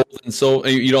like the gold and silver.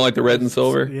 You don't like the red and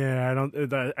silver. Yeah, I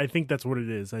don't. I think that's what it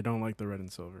is. I don't like the red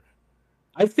and silver.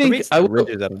 I think it's the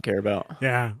ridges I don't care about.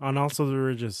 Yeah, and also the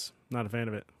ridges. Not a fan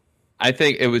of it. I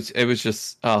think it was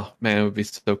just, oh man, it would be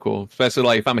so cool. Especially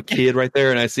like if I'm a kid right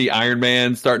there and I see Iron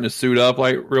Man starting to suit up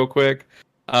like real quick.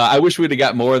 I wish we'd have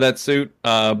got more of that suit,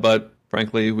 but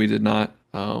frankly we did not.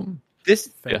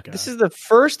 This is the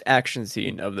first action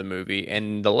scene of the movie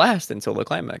and the last until the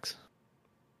climax.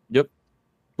 Yep.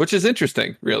 Which is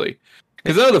interesting, really.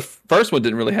 Because I know the first one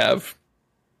didn't really have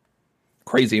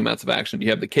crazy amounts of action.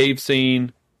 You have the cave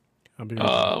scene. Give me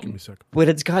a second. But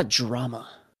it's got drama.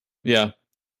 Yeah.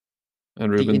 And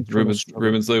Ruben's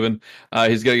leaving.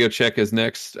 He's got to go check his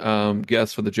next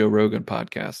guest for the Joe Rogan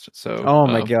podcast. So, oh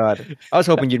my god, I was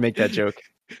hoping you'd make that joke.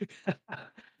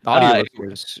 Audio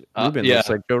listeners, Ruben looks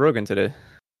like Joe Rogan today.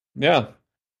 Yeah,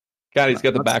 God, he's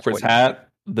got the backwards hat,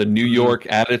 the New York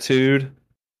attitude.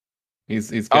 He's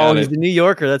got he's the New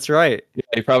Yorker. That's right. Yeah,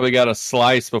 he probably got a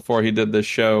slice before he did this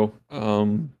show.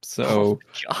 Oh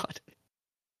god,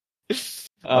 that's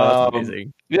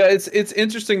amazing. Yeah, it's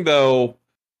interesting though.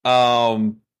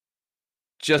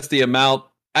 Just the amount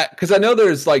because I know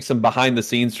there's like some behind the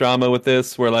scenes drama with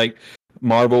this, where like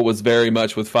Marvel was very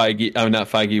much with Feige, not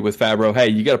Feige, with Favreau. Hey,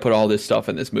 you got to put all this stuff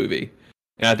in this movie.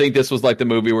 And I think this was like the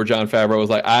movie where Jon Favreau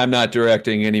was like, I'm not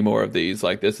directing any more of these.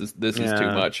 Like this is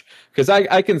too much. Because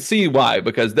I can see why,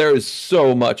 because there is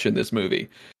so much in this movie.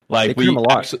 Like we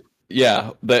actually,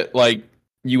 that like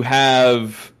you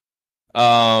have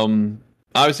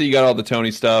obviously you got all the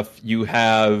Tony stuff. You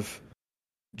have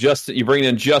you bring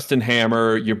in Justin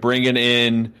Hammer, you're bringing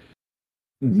in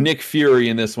Nick Fury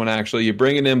in this one, actually. You're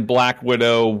bringing in Black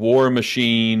Widow, War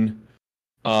Machine.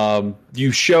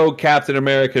 You show Captain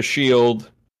America Shield,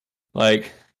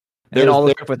 like, and all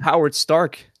the stuff with Howard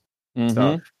Stark. Mm-hmm.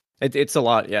 Stuff. It's a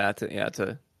lot,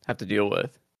 to have to deal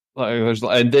with.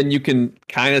 And then you can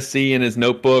kind of see in his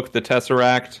notebook the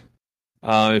Tesseract.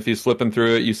 If you're flipping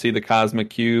through it, you see the Cosmic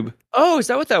Cube. Oh, is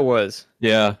that what that was?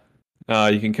 Yeah,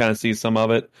 you can kind of see some of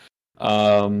it.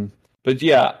 But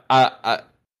yeah,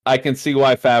 I can see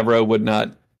why Favreau would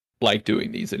not like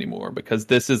doing these anymore, because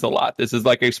this is a lot. This is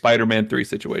like a Spider-Man 3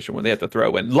 situation where they have to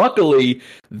throw in. Luckily,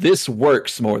 this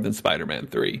works more than Spider-Man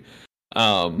 3.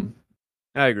 I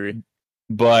agree.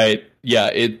 But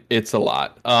yeah, it's a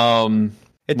lot.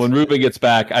 When Ruben gets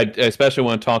back, I especially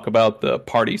want to talk about the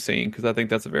party scene, because I think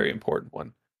that's a very important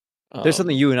one. There's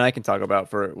something you and I can talk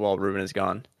about while Ruben is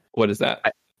gone. What is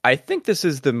that? I think this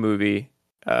is the movie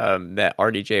that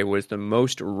RDJ was the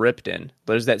most ripped in.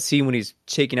 There's that scene when he's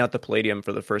taking out the palladium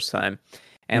for the first time,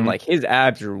 and like his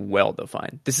abs are well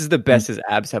defined. This is the best his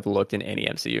abs have looked in any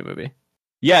MCU movie.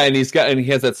 Yeah, and he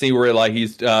has that scene where like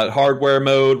he's hardware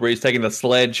mode, where he's taking the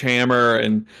sledgehammer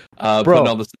and putting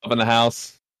all the stuff in the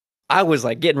house. I was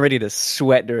like getting ready to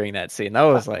sweat during that scene. I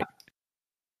was like,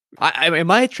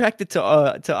 am I attracted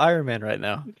to Iron Man right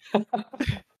now?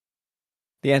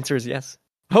 The answer is yes.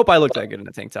 I hope I look that good in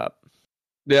a tank top.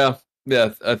 Yeah,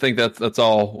 I think that's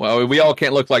all. Well, we all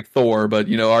can't look like Thor, but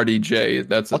RDJ,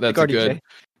 that's a RDJ. good.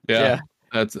 Yeah,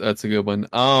 that's a good one.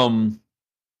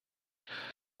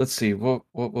 Let's see, what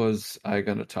was I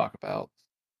going to talk about?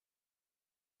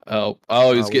 Oh,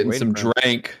 he's getting some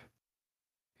drink.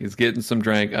 He's getting some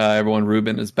drink. Everyone,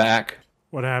 Ruben is back.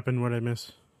 What happened? What did I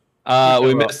miss?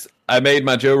 I made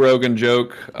my Joe Rogan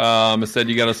joke. I said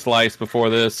you got a slice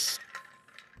before this.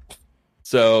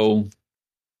 So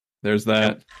there's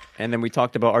that. And then we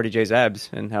talked about RDJ's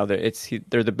abs and how they're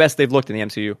the best they've looked in the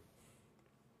MCU.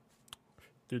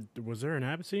 Was there an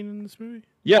ab scene in this movie?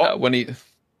 Yeah, when he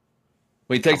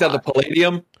takes out the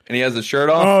palladium and he has his shirt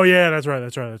off. Oh yeah, that's right.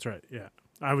 Yeah,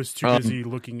 I was too busy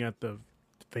looking at the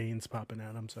veins popping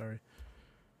out. I'm sorry.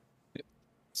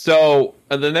 So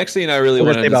the next thing I really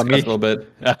want to discuss a little bit.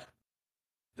 The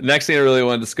next thing I really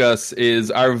want to discuss is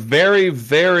our very,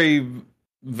 very,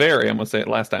 very, I'm going to say it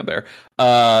last time there,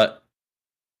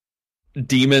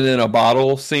 demon in a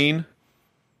bottle scene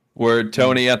where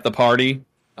Tony at the party,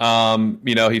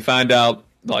 he find out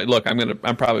like, look,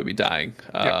 I'm probably be dying.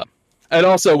 And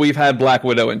also we've had Black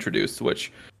Widow introduced,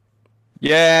 which,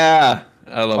 I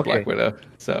love Black Widow.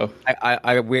 So I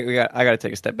got to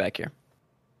take a step back here.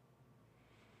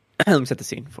 Let me set the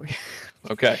scene for you.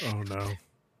 Okay. Oh no.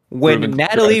 When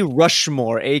Natalie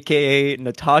Rushmore, aka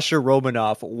Natasha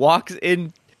Romanoff, walks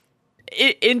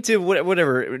into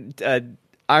whatever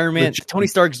Iron Man, Tony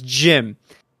Stark's gym,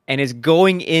 and is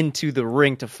going into the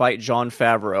ring to fight Jon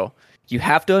Favreau, you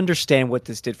have to understand what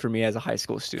this did for me as a high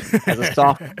school student, as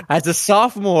a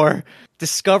sophomore,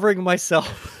 discovering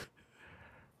myself.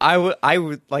 I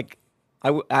was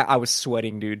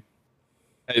sweating, dude,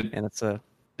 and it's a.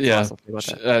 Yeah,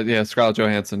 Scarlett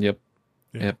Johansson. Yep.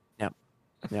 Good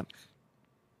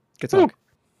talk.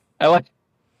 I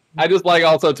just like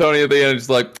also Tony at the end,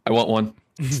 just like, I want one.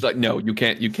 It's like, no, you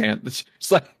can't. It's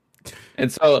just like,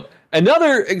 and so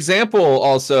another example,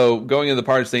 also going into the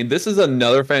party scene. This is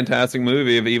another fantastic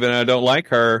movie of, even I don't like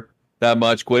her that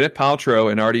much, Gwyneth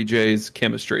Paltrow and RDJ's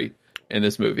chemistry in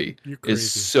this movie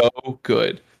is so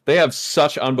good. They have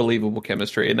such unbelievable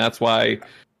chemistry, and that's why.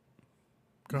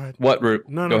 Go ahead. What?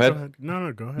 No, go ahead.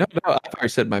 No, go ahead. No, I thought I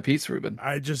said my piece, Ruben.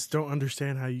 I just don't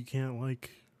understand how you can't like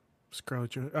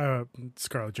Scarlett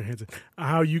Johansson.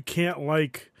 How you can't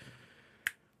like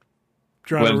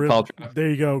Gwyneth Paltrow. There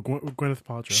you go, Gwyneth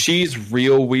Paltrow. She's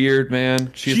real weird,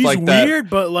 man. She's like weird, that,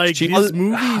 but like his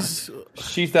movies.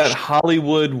 She's that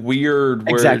Hollywood weird.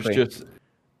 Where exactly. It's just.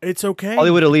 It's okay.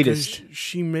 Hollywood elitist.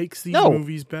 She makes these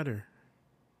movies better.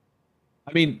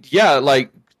 I mean, yeah,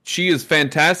 like. She is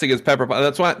fantastic as Pepper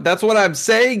Potts. That's what I'm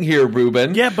saying here,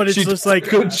 Ruben. Yeah, but it's just like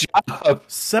good job.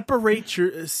 Separate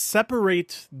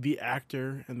the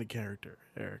actor and the character,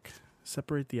 Eric.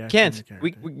 Separate the actor and the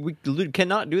character. We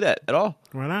cannot do that at all.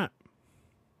 Why not?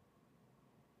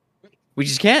 We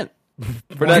just can't.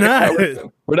 Why not?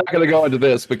 We're not going to go into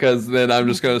this because then I'm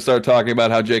just going to start talking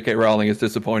about how J.K. Rowling has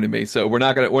disappointed me. So we're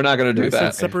not going to do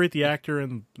that. Separate the actor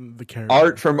and the character.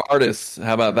 Art from artists.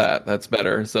 How about that? That's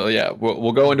better. So yeah,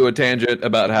 we'll go into a tangent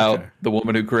about how the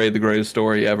woman who created the greatest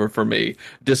story ever for me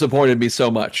disappointed me so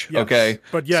much. Yes. Okay,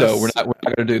 but yes, so we're not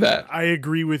going to do that. I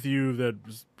agree with you that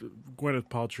Gwyneth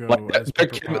Paltrow,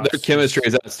 their chemistry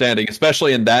is outstanding,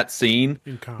 especially in that scene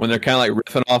when they're kind of like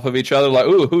riffing off of each other. Like,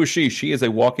 ooh, who is she? She is a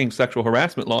walking sexual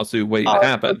harassment lawsuit waiting to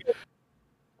happen.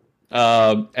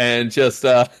 And just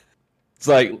it's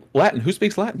like Latin. Who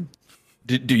speaks Latin?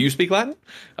 Do you speak Latin?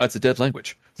 Oh, it's a dead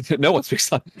language. No one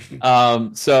speaks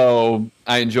Latin. So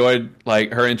I enjoyed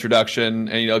like her introduction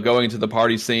and going to the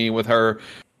party scene with her.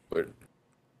 Go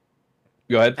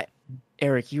ahead,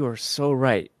 Eric. You are so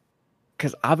right.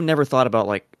 Because I've never thought about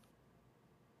like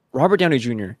Robert Downey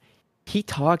Jr. He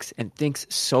talks and thinks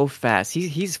so fast.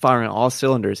 He's firing on all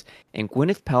cylinders, and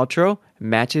Gwyneth Paltrow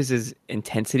matches his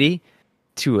intensity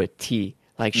to a T.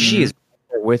 Like she is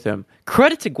with him.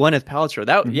 Credit to Gwyneth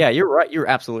Paltrow. Yeah, you're right. You're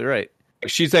absolutely right.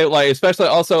 She's especially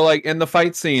also like in the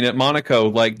fight scene at Monaco,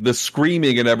 like the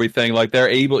screaming and everything. Like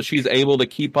she's able to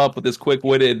keep up with this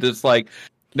quick-witted. Just like,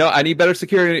 no, I need better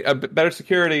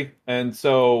security, and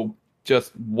so.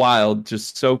 Just wild,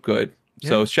 just so good. Yeah.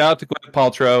 So shout out to Gwyneth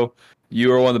Paltrow.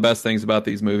 You are one of the best things about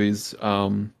these movies.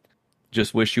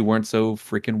 Just wish you weren't so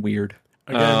freaking weird.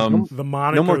 Again, the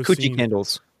Monaco no more coochie scene,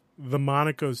 candles. The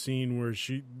Monaco scene where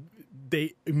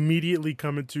they immediately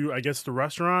come into, I guess, the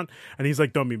restaurant, and he's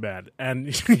like, "Don't be mad,"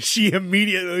 and she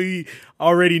immediately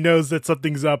already knows that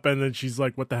something's up, and then she's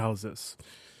like, "What the hell is this?"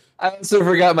 I also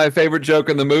forgot my favorite joke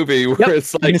in the movie where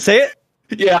it's like, "Can you say it?"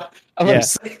 Yeah,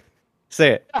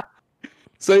 say it.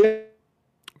 So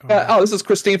this is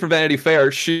Christine from Vanity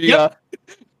Fair. She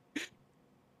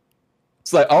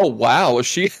it's like, oh wow, was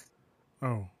she?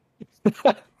 Oh,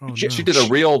 she did a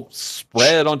real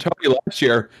spread on Tony last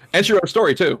year, and she wrote a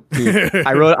story too.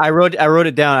 I wrote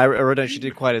it down. I wrote down she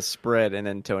did quite a spread, and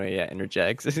then Tony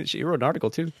interjects. She wrote an article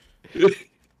too.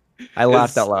 I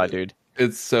laughed out loud, dude.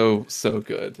 It's so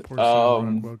good. Poor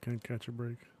Rockwell can't catch a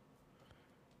break.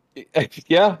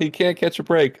 Yeah, he can't catch a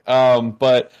break.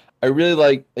 But I really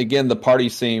like, again, the party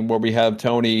scene where we have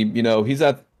Tony, he's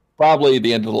at probably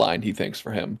the end of the line, he thinks,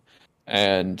 for him.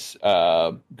 And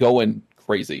going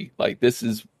crazy. Like, this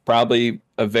is probably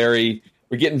we're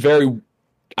getting very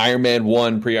Iron Man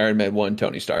 1, pre-Iron Man 1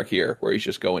 Tony Stark here, where he's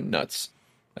just going nuts.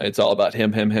 It's all about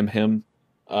him. And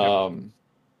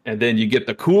then you get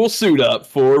the cool suit up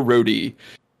for Rhodey.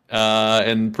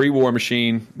 And pre-War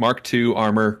Machine, Mark II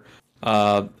armor.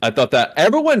 I thought that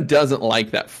everyone doesn't like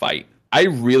that fight. I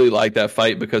really like that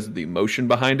fight because of the emotion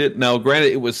behind it. Now,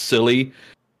 granted, it was silly,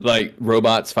 like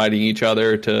robots fighting each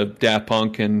other to Daft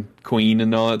Punk and Queen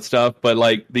and all that stuff. But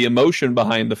like the emotion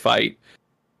behind the fight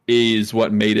is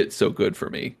what made it so good for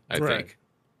me. I think.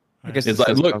 I guess it's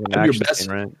like, look, I'm your best. Scene,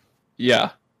 right? Yeah,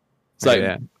 it's like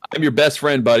I'm your best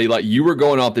friend, buddy. Like you were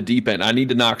going off the deep end. I need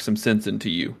to knock some sense into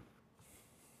you.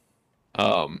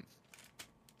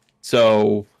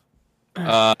 So.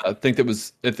 I think that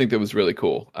was really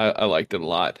cool. I liked it a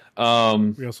lot.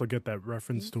 We also get that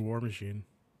reference to War Machine.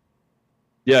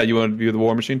 Yeah, you want to view the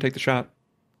War Machine? Take the shot.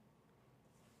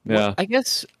 Yeah, well, I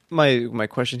guess my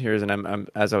question here is, and I'm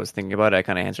as I was thinking about it, I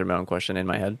kind of answered my own question in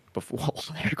my head before while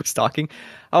Eric was talking.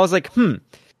 I was like,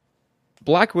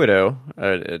 Black Widow,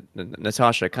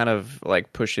 Natasha, kind of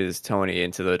like pushes Tony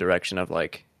into the direction of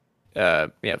like,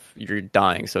 you're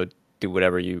dying, so do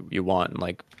whatever you want and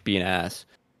like be an ass.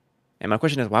 And my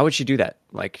question is, why would she do that?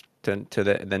 Like to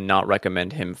then not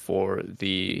recommend him for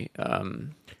the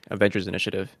Avengers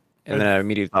Initiative? And then I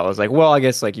immediately thought, I was like, well, I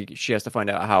guess like she has to find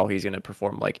out how he's going to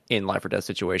perform like in life or death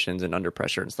situations and under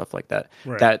pressure and stuff like that.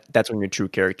 Right. That's when your true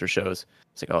character shows.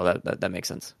 It's like, oh, that makes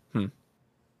sense.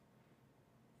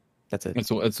 That's it.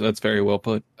 That's very well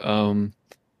put. But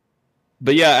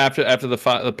yeah, after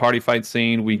the party fight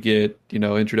scene, we get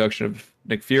introduction of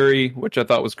Nick Fury, which I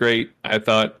thought was great. I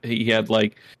thought he had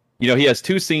like. He has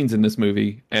two scenes in this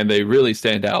movie, and they really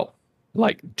stand out.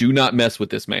 Like, do not mess with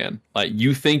this man. Like,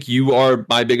 you think you are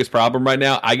my biggest problem right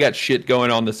now? I got shit going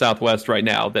on in the Southwest right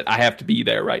now that I have to be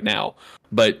there right now.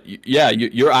 But, yeah,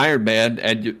 you're Iron Man,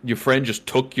 and your friend just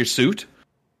took your suit?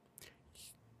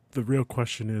 The real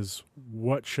question is,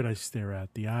 what should I stare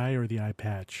at, the eye or the eye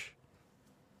patch?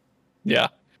 Yeah.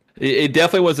 It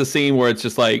definitely was a scene where it's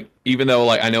just like, even though,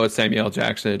 like, I know it's Samuel L.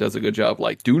 Jackson, it does a good job.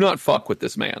 Like, do not fuck with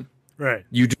this man. Right.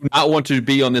 You do not want to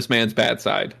be on this man's bad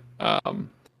side.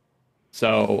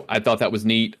 So I thought that was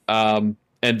neat. And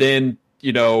then,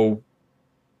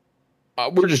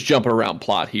 we're just jumping around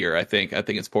plot here. I think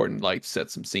it's important to like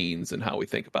set some scenes and how we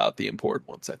think about the important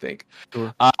ones. I think.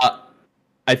 Sure.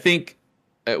 I think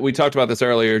we talked about this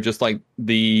earlier. Just like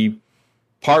the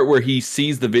part where he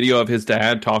sees the video of his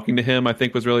dad talking to him, I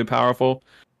think was really powerful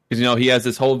because he has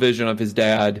this whole vision of his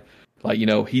dad. Like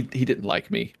he didn't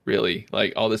like me really,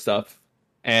 like all this stuff.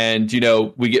 And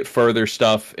we get further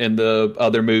stuff in the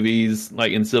other movies,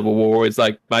 like in Civil War. It's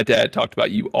like my dad talked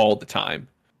about you all the time.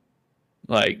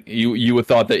 Like you would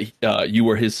thought that you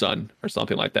were his son or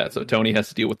something like that. So Tony has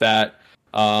to deal with that.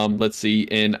 Let's see,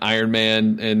 in Iron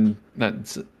Man and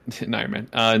not in Iron Man,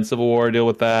 in Civil War, deal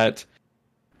with that.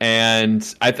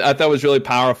 And I thought it was really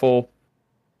powerful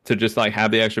to just like have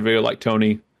the extra video, like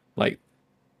Tony, like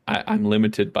I'm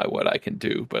limited by what I can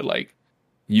do, but like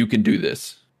you can do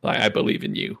this. Like I believe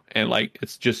in you, and like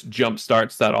it's just jump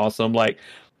starts that awesome. Like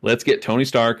let's get Tony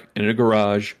Stark in a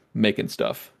garage making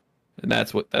stuff, and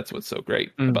that's what's so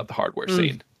great about the hardware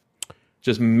scene.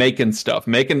 Just making stuff,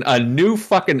 making a new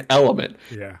fucking element.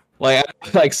 Yeah,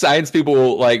 like science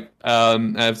people. Like I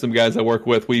have some guys I work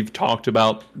with. We've talked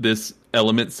about this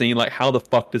element scene. Like how the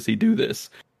fuck does he do this?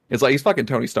 It's like he's fucking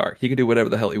Tony Stark. He can do whatever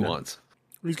the hell he wants.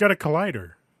 He's got a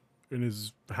collider in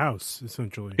his house,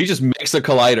 essentially. He just makes a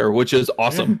collider, which is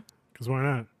awesome. Because why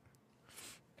not?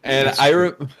 And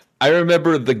I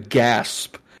remember the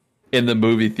gasp in the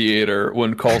movie theater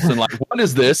when Coulson like, "What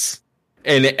is this?"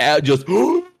 And it just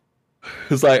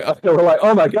it's like we're like,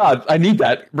 "Oh my god, I need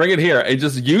that! Bring it here!" It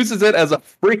just uses it as a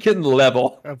freaking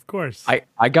level. Of course,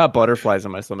 I got butterflies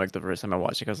in my stomach the first time I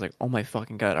watched it. I was like, "Oh my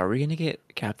fucking god, are we gonna get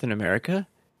Captain America?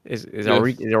 Are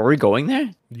we going there?"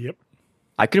 Yep.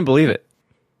 I couldn't believe it.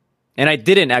 And I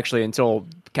didn't actually until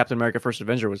Captain America: First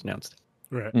Avenger was announced.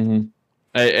 Right. Mm-hmm.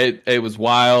 It was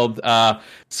wild.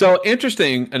 So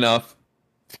interesting enough,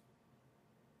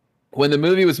 when the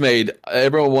movie was made,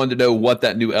 everyone wanted to know what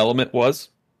that new element was.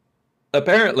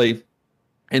 Apparently,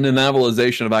 in the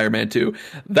novelization of Iron Man 2,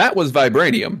 that was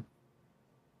vibranium.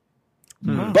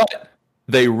 Wow. But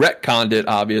they retconned it,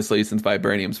 obviously, since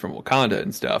vibranium's from Wakanda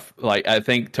and stuff. Like I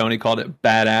think Tony called it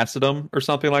badacidum or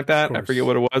something like that. I forget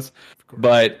what it was.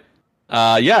 But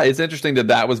yeah, it's interesting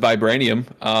that was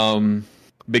vibranium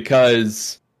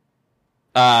because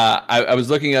I was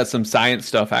looking at some science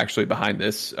stuff actually behind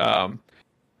this.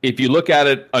 If you look at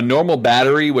it, a normal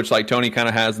battery, which like Tony kind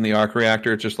of has in the arc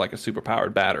reactor, it's just like a super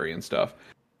powered battery and stuff.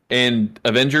 In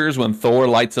Avengers, when Thor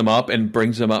lights them up and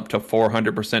brings them up to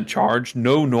 400% charge,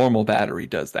 no normal battery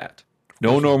does that.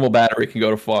 No normal battery can go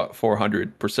to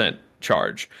 400%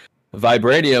 charge.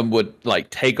 Vibranium would like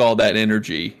take all that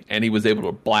energy, and he was able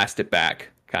to blast it back,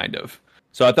 kind of.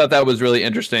 So I thought that was really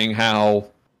interesting. How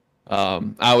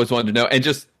I always wanted to know, and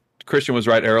just Christian was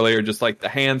right earlier, just like the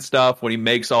hand stuff when he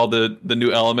makes all the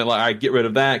new element, like all right, get rid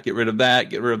of that, get rid of that,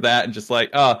 get rid of that, and just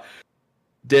like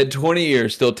dead 20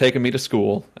 years still taking me to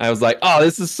school. I was like, oh,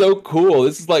 this is so cool.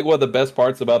 This is like one of the best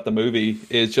parts about the movie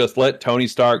is just let Tony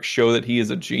Stark show that he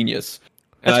is a genius.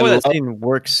 And that's why that scene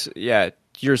works. Yeah,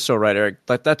 you're so right, Eric.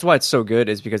 Like that's why it's so good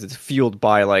is because it's fueled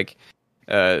by like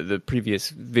the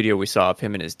previous video we saw of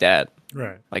him and his dad.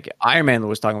 Right. Like Iron Man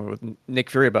was talking with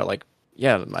Nick Fury about like,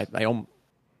 yeah, my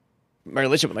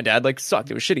relationship with my dad like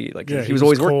sucked. It was shitty. Like he was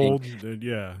always cold, working.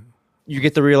 Yeah. You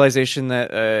get the realization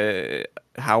that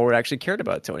Howard actually cared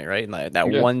about Tony, right? And that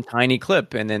one tiny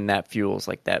clip, and then that fuels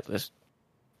like this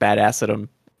badacidum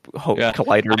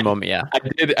collider moment. Yeah,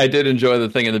 I did enjoy the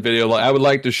thing in the video. Like, I would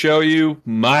like to show you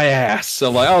my ass.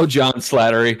 I'm like, oh, John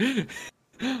Slattery,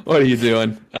 what are you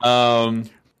doing?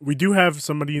 We do have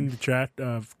somebody in the chat.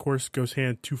 Of course, Ghost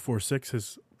Hand 246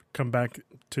 has come back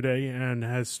today and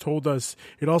has told us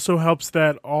it also helps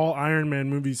that all Iron Man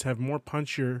movies have more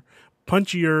punchier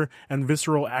and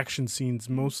visceral action scenes,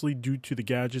 mostly due to the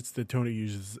gadgets that Tony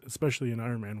uses, especially in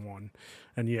Iron Man 1.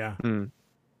 And yeah.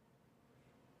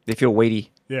 They feel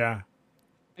weighty. Yeah.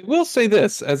 I will say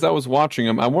this, as I was watching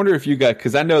them, I wonder if you got,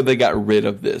 because I know they got rid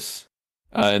of this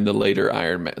in the later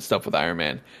Iron Man stuff with Iron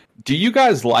Man. Do you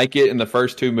guys like it in the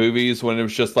first two movies when it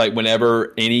was just like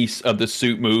whenever any of the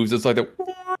suit moves, it's like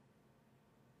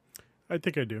I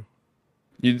think I do.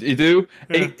 You do?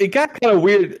 Yeah. It got kind of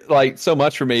weird, like so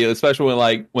much for me,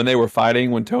 especially when they were fighting,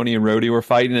 when Tony and Rhodey were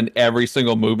fighting, and every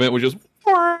single movement was just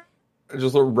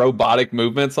little robotic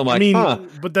movements. I'm like,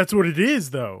 but that's what it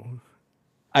is, though.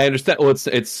 I understand. Well,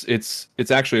 it's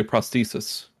actually a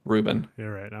prosthesis, Ruben.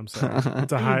 You're right. I'm sorry.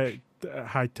 It's a high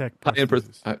tech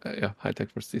prosthesis. High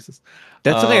tech prosthesis.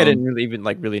 That's something I didn't really even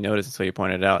really notice until you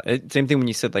pointed it out. Same thing when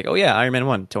you said like, oh yeah, Iron Man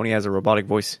 1, Tony has a robotic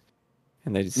voice,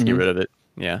 and they just get rid of it.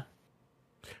 Yeah.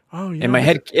 Oh yeah. In my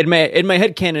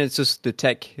head canon, it's just the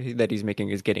tech that he's making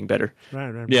is getting better.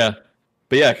 Right. Yeah,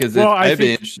 but yeah, because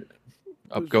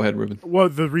Go ahead, Ruben. Well,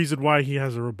 the reason why he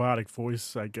has a robotic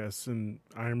voice, I guess, in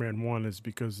Iron Man 1 is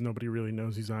because nobody really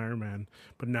knows he's Iron Man.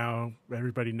 But now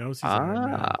everybody knows he's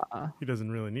Iron Man. He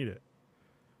doesn't really need it.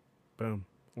 Boom.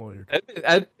 Lawyered.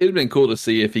 It'd have been cool to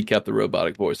see if he kept the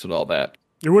robotic voice and all that.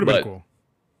 It would have been cool.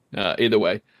 Either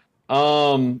way.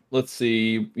 Let's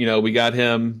see. We got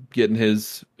him getting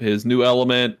his new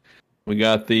element. We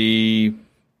got the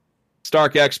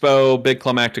Stark Expo, big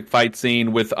climactic fight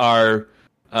scene with our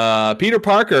Peter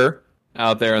Parker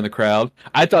out there in the crowd.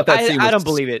 I thought that scene was, I don't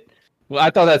believe it. Well, I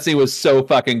thought that scene was so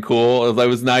fucking cool. It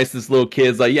was nice. This little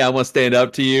kid's like, yeah, I want to stand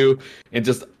up to you. And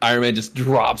just Iron Man just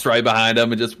drops right behind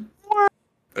him and just...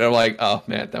 And I'm like, oh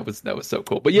man, that was so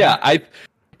cool. But yeah,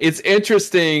 it's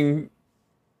interesting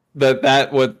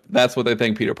that's what they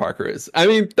think Peter Parker is. I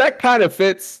mean, that kind of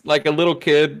fits like a little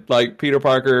kid, like Peter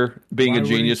Parker being a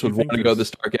genius would want to go to the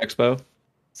Stark Expo.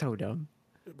 So dumb.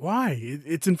 Why?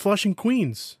 It's in Flushing,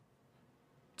 Queens.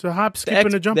 It's a hop, skip,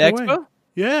 and a jump away. Expo?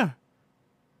 Yeah.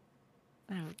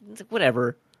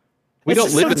 Whatever. We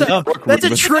don't live in New York. That's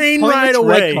a train ride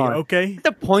away, okay? It's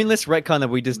a pointless retcon that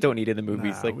we just don't need in the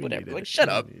movies. Whatever. Like, shut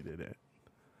up.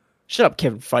 Shut up,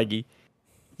 Kevin Feige.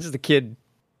 This is the kid.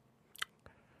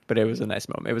 But it was a nice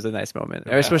moment.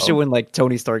 Especially when like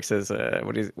Tony Stark says,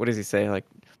 what does he say? Like,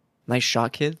 nice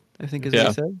shot, kid, I think is what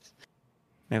he says.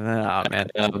 And then, oh man.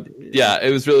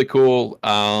 It was really cool.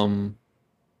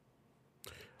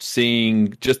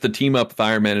 Seeing just the team up with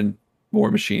Iron Man and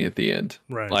War Machine at the end.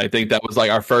 Right. I think that was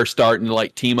like our first start into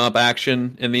like team up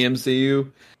action in the MCU.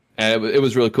 And it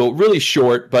was really cool. Really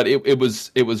short, but it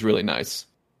was really nice.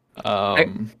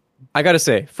 I gotta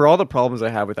say, for all the problems I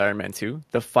have with Iron Man 2,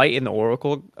 the fight in the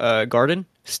Oracle Garden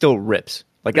still rips.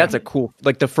 Like that's a cool,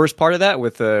 like the first part of that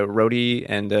with Rhodey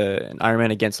and Iron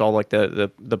Man against all like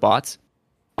the bots.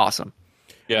 Awesome.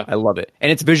 Yeah, I love it, and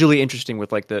it's visually interesting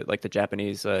with like the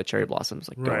Japanese cherry blossoms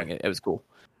like going. It was cool.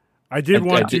 I did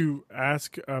want to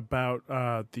ask about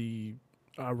the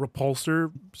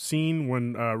repulsor scene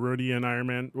when Rhodey and Iron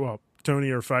Man,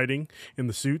 Tony are fighting in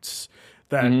the suits.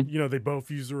 That they both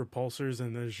use the repulsors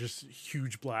and there's just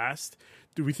huge blast.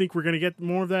 Do we think we're gonna get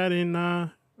more of that in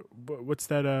what's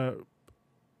that?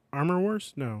 Armor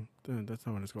Wars? No, that's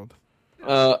not what it's called.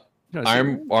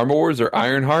 Armor Wars or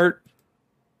Ironheart?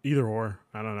 Either or.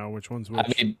 I don't know which one's which.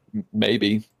 I mean,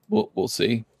 maybe we'll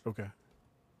see. Okay.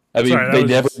 I mean, they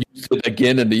never used it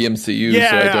again in the MCU.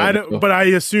 Yeah, so I don't know. But I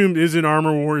assumed isn't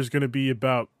Armor Wars going to be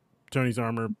about Tony's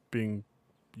armor being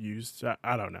used?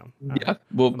 I don't know. Yeah,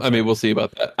 well, I mean, we'll see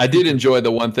about that. I did enjoy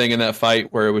the one thing in that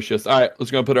fight where it was just, all right,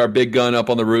 let's go put our big gun up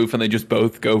on the roof, and they just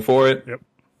both go for it. Yep.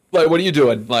 Like, what are you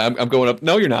doing? Like, I'm going up.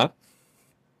 No, you're not.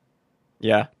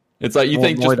 Yeah. It's like you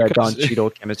think more just that Don Cheadle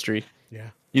chemistry. Yeah.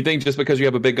 You think just because you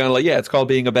have a big gun, like, yeah, it's called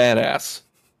being a badass.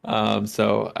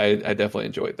 So I definitely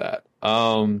enjoyed that.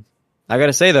 I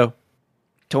gotta say though,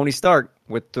 Tony Stark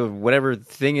with the whatever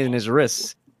thing in his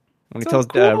wrists when he tells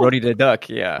cool. Rhodey to duck,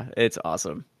 yeah, it's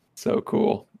awesome. So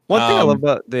cool. One thing I love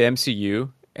about the MCU,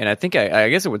 and I think I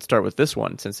guess it would start with this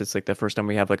one since it's like the first time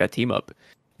we have like a team up,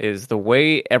 is the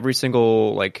way every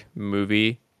single like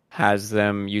movie has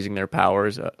them using their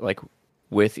powers like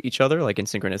with each other, like in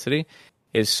synchronicity,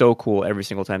 is so cool every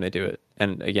single time they do it.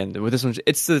 And again, with this one,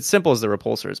 it's as simple as the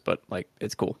repulsors, but like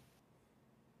it's cool.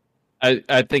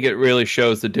 I think it really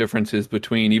shows the differences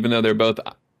between, even though they're both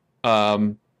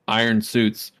iron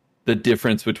suits, the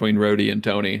difference between Rhodey and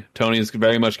Tony. Tony is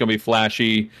very much going to be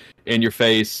flashy, in your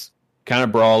face, kind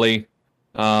of brawly,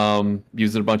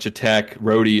 using a bunch of tech.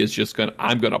 Rhodey is just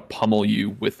I'm going to pummel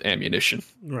you with ammunition.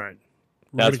 Right.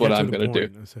 That's what I'm going to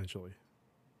do. Essentially.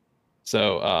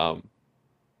 So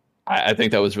I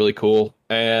think that was really cool.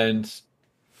 And,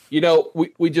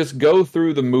 we just go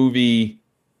through the movie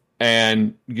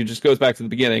and it just goes back to the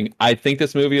beginning. I think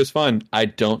this movie is fun. I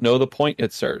don't know the point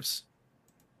it serves.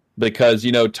 Because,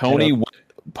 Tony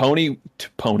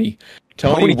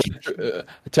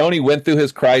went through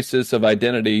his crisis of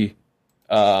identity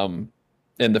in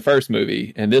the first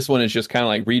movie. And this one is just kind of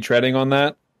like retreading on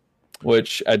that,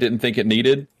 which I didn't think it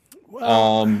needed.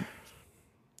 Well,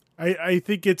 I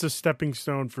think it's a stepping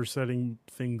stone for setting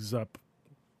things up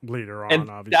later on, and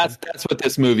obviously. That's what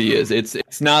this movie is.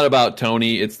 It's not about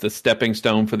Tony. It's the stepping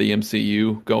stone for the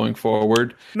MCU going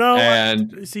forward. No, and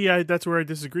that's where I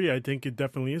disagree. I think it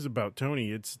definitely is about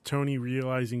Tony. It's Tony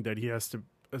realizing that he has to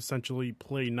essentially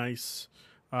play nice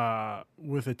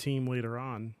with a team later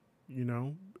on.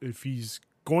 If he's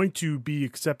going to be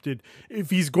accepted,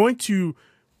 if he's going to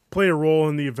play a role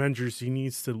in the Avengers, he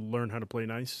needs to learn how to play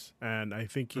nice. And I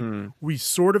think we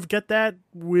sort of get that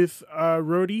with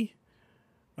Rhodey.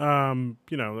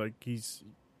 Like he's,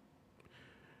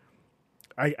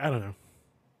 I don't know.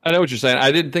 I know what you're saying.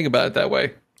 I didn't think about it that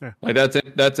way. Yeah. Like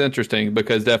that's interesting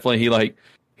because definitely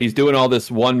he's doing all this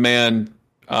one man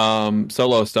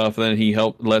solo stuff. And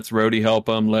then lets Rhodey help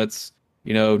him. Lets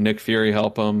Nick Fury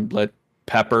help him. Let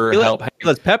Pepper help. He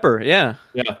lets Pepper, yeah.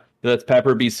 Lets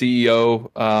Pepper be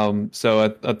CEO.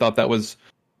 So I thought that was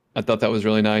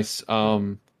really nice.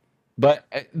 But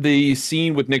the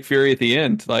scene with Nick Fury at the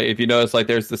end, like if you notice, like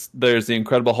there's the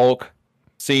Incredible Hulk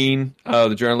scene,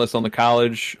 the journalist on the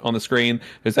college on the screen.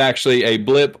 There's actually a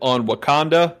blip on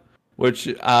Wakanda, which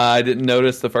I didn't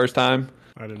notice the first time.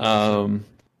 I didn't.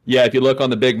 Yeah, if you look on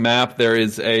the big map, there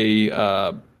is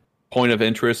a point of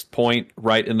interest point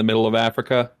right in the middle of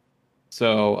Africa.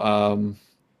 So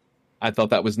I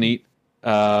thought that was neat.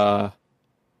 But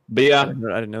yeah, I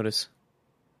didn't notice.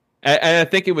 And I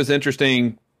think it was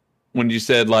interesting when you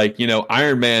said, like,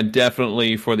 Iron Man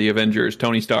definitely for the Avengers,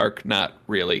 Tony Stark, not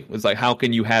really. It was like, how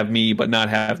can you have me but not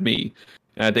have me?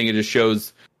 And I think it just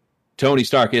shows Tony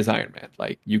Stark is Iron Man.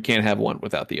 Like, you can't have one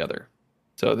without the other.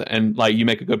 So, and like, you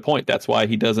make a good point. That's why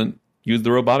he doesn't use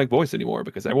the robotic voice anymore,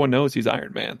 because everyone knows he's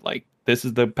Iron Man. Like, this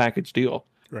is the package deal.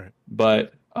 Right.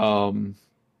 But also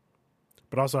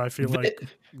I feel like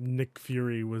Nick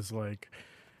Fury was like,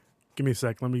 give me a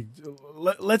sec.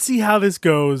 Let's see how this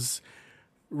goes.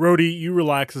 Rhodey, you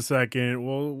relax a second.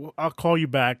 Well, I'll call you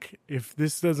back. If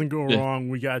this doesn't go wrong,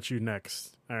 we got you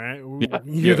next. All right?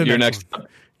 You're next.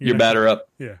 You're batter up.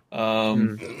 Yeah.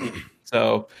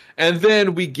 So, and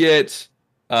then we get,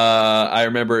 I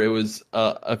remember it was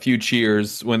a few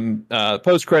cheers when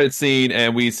post-credit scene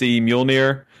and we see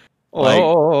Mjolnir.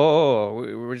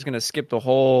 We're just going to skip the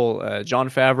whole Jon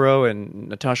Favreau and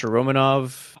Natasha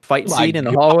Romanoff fight scene in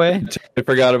the hallway. I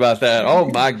forgot about that. Oh,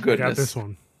 my goodness. I got this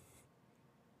one.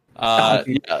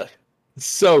 Yeah,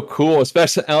 so cool.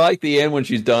 Especially, I like the end when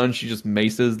she's done. She just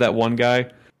maces that one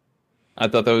guy. I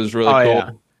thought that was really cool.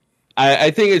 Yeah. I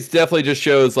think it's definitely just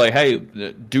shows like, hey,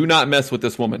 do not mess with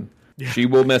this woman. Yeah. She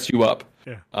will mess you up.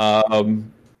 Yeah.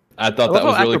 I thought that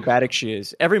was really acrobatic she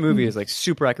is. Every movie is like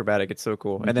super acrobatic. It's so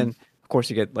cool. Mm-hmm. And then of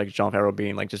course you get like Jon Favreau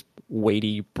being like just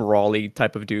weighty, brawly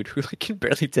type of dude who like can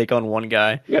barely take on one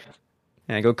guy. Yeah.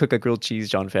 And go cook a grilled cheese,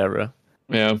 Jon Favreau.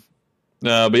 Yeah.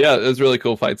 But yeah, it was a really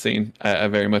cool fight scene. I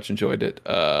very much enjoyed it.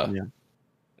 And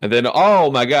then,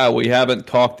 oh my god, we haven't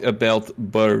talked about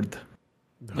Bird.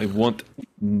 I want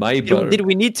my Bird. Did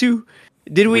we need to?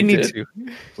 Did we need to?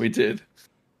 We did.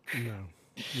 No.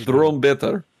 Thrown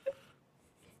better.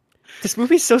 This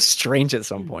movie's so strange at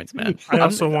some points, man. I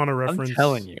also want to reference. I'm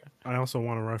telling you. I also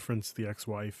want to reference the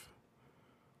ex-wife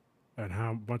and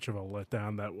how much of a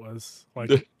letdown that was.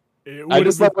 Like, I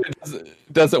just love it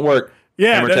doesn't work.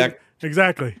 Yeah,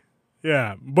 exactly.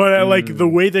 Yeah, but like the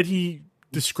way that he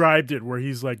described it, where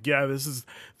he's like, "Yeah, this is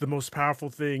the most powerful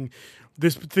thing.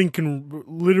 This thing can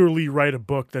literally write a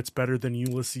book that's better than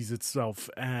Ulysses itself,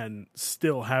 and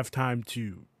still have time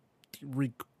to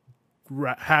wreak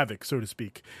havoc, so to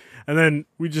speak." And then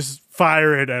we just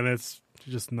fire it, and it's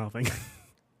just nothing.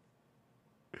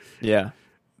 Yeah,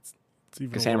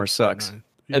 because Hammer sucks.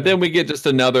 Yeah. And then we get just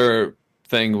another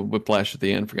thing with Whiplash at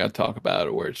the end. Forgot to talk about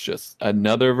it, where it's just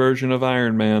another version of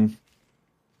Iron Man.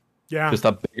 Yeah, just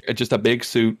a big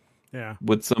suit. Yeah,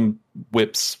 with some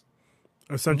whips.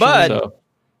 Essentially, but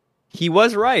he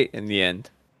was right in the end.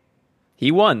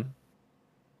 He won.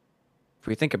 If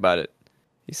we think about it,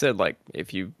 he said like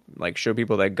if you like show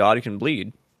people that God can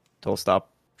bleed, they'll stop,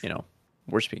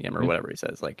 worshiping him or whatever he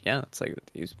says. Like, yeah, it's like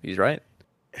he's right.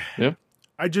 Yeah.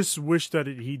 I just wish that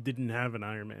he didn't have an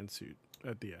Iron Man suit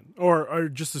at the end, or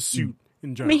just a suit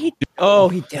in general.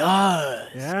 He does.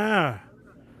 Yeah.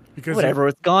 Because whatever,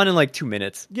 it's gone in like 2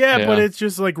 minutes. Yeah, but it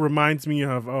just like reminds me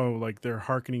of like they're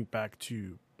hearkening back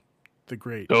to the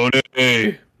great. Don't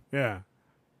Yeah.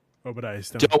 Obadiah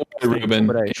Stone. Don't worry, Ruben.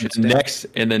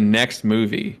 In the next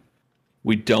movie,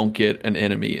 we don't get an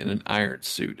enemy in an iron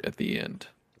suit at the end.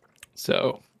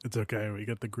 So it's okay. We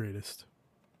get the greatest.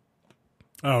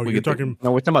 Oh, you're talking?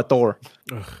 No, we're talking about Thor.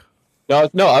 Ugh.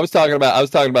 No. I was talking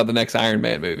about the next Iron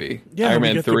Man movie. Yeah, Iron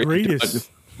Man 3. The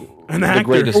greatest.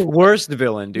 The worst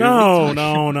villain, dude.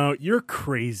 No. You're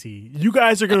crazy. You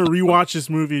guys are gonna rewatch this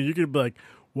movie and you're gonna be like,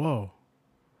 "Whoa,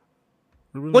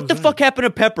 what the fuck happened to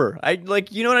Pepper?"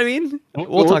 You know what I mean?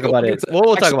 We'll talk about it.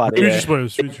 We'll talk about it. Future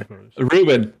spoilers.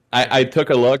 Ruben, I took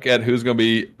a look at who's gonna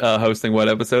be hosting what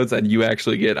episodes, and you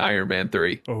actually get Iron Man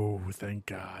 3. Oh, thank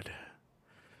God.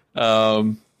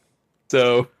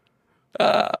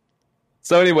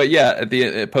 So anyway, yeah. At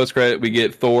the post credit, we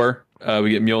get Thor.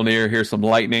 We get Mjolnir. Here's some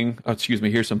lightning. Oh, excuse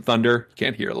me. Here's some thunder.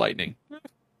 Can't hear lightning.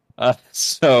 Yeah, I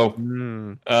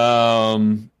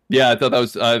thought that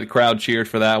was the crowd cheered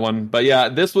for that one. But yeah,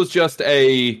 this was just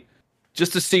a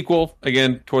just a sequel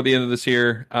again toward the end of this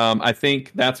year. I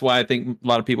think that's why I think a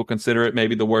lot of people consider it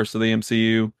maybe the worst of the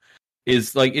MCU.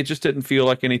 Is like it just didn't feel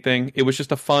like anything. It was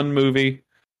just a fun movie.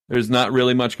 There's not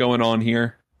really much going on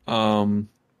here.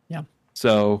 Yeah.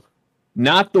 So,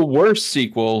 not the worst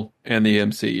sequel in the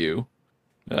MCU.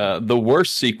 The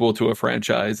worst sequel to a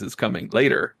franchise is coming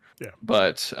later. Yeah.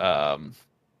 But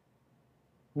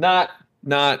not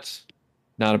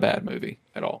a bad movie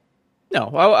at all. No,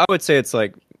 I would say it's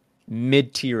like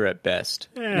mid-tier at best.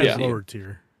 Yeah, lower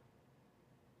tier.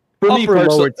 For me,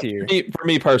 lower tier. For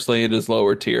me personally, it is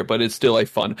lower tier, but it's still a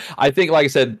fun. I think, like I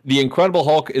said, The Incredible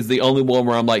Hulk is the only one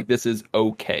where I'm like, this is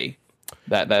okay.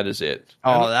 That is it.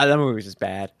 Oh, that movie was just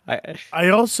bad. I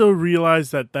also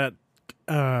realized that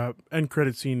end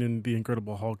credit scene in The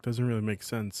Incredible Hulk doesn't really make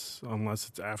sense unless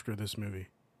it's after this movie.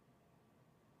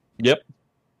 Yep.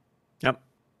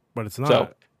 But it's not. So,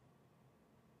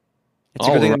 it's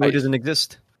a good thing the movie doesn't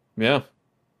exist. Yeah.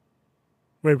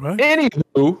 Wait, what?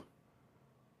 Anywho.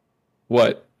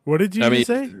 What? What did you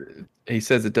say? He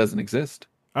says it doesn't exist.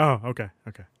 Oh, okay.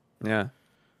 Yeah.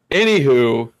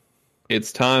 Anywho,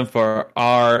 it's time for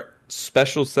our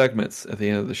special segments at the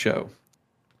end of the show.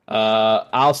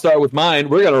 I'll start with mine.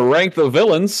 We're going to rank the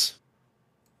villains.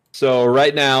 So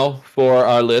right now, for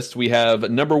our list, we have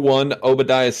number 1,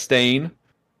 Obadiah Stane,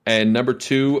 and number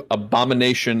 2,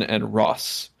 Abomination and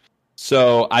Ross.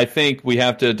 So I think we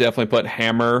have to definitely put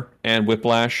Hammer and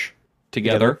Whiplash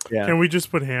together. Yeah. Can we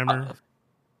just put Hammer?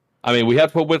 I mean, we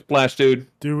have to put Whiplash, dude.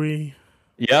 Do we?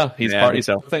 Yeah, he's part.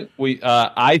 So.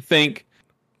 I think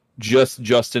just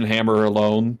Justin Hammer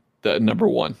alone, the number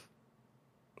 1.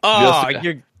 Oh,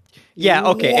 yeah.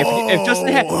 Okay.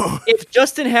 If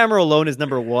Justin Hammer alone is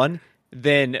number 1,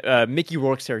 then Mickey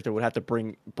Rourke's character would have to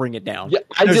bring it down. Yeah,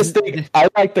 I just think I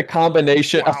like the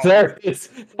combination. Wow.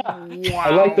 I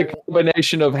like the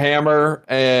combination of Hammer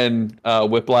and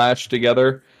Whiplash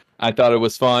together. I thought it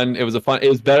was fun. It was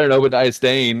better than Obadiah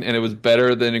Stane, and it was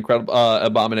better than Incredible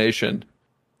Abomination.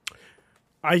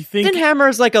 I think Justin Hammer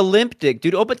is like a limp dick,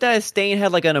 dude. Obadiah Stane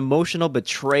had like an emotional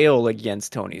betrayal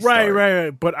against Tony Stark. Right.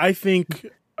 But I think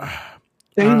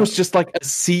Stane was just like a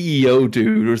CEO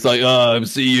dude. It was like, I'm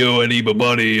CEO, I need my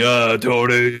money,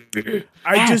 Tony.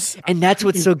 And that's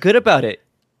what's so good about it.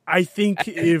 I think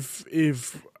if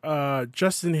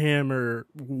Justin Hammer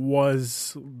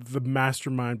was the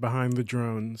mastermind behind the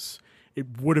drones,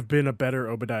 it would have been a better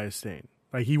Obadiah Stane.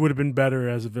 Like, he would have been better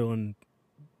as a villain.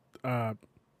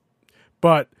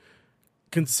 But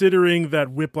considering that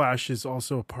Whiplash is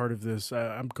also a part of this,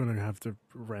 I'm going to have to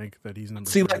rank that he's number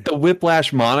 3. Like the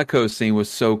Whiplash Monaco scene was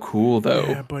so cool, though.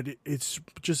 Yeah, but it's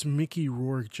just Mickey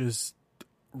Rourke just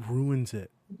ruins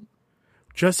it.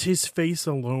 Just his face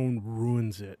alone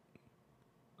ruins it.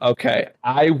 Okay,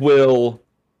 I will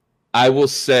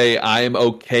say I am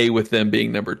okay with them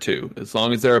being number 2 as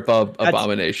long as they're above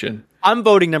Abomination. I'm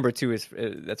voting number 2.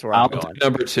 That's where I'm going.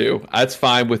 Number 2. That's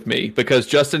fine with me because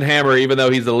Justin Hammer, even though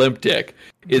he's a limp dick,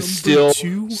 is still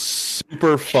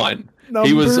super fun.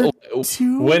 Whenever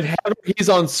he's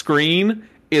on screen,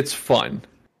 it's fun.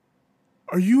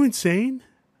 Are you insane?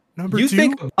 Number 2? You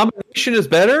think Abomination is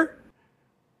better?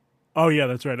 Oh yeah,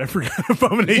 that's right. I forgot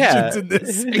Abomination's in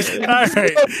this. All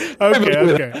right.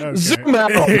 Okay. Zoom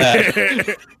out on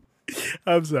that.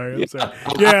 I'm sorry.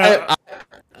 Yeah.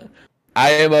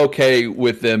 I am okay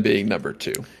with them being number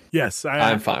 2. Yes,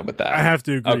 I'm fine with that. I have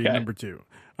to agree. Okay. Number 2.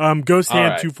 Ghost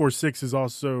Hand 246 is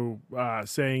also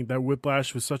saying that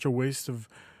Whiplash was such a waste of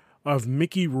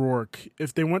Mickey Rourke.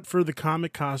 If they went for the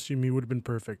comic costume, he would have been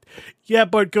perfect. Yeah,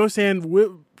 but Ghost Hand,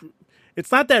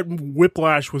 it's not that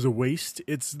Whiplash was a waste.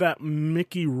 It's that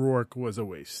Mickey Rourke was a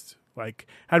waste. Like,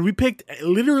 had we picked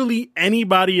literally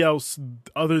anybody else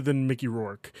other than Mickey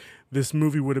Rourke, this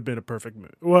movie would have been a perfect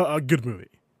movie. Well, a good movie.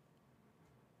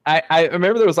 I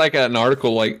remember there was like an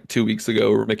article like 2 weeks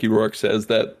ago where Mickey Rourke says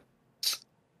that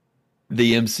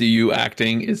the MCU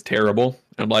acting is terrible.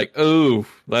 I'm like, no.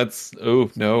 It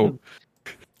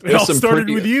all started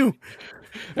with you.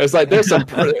 It's like there's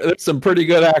some pretty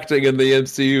good acting in the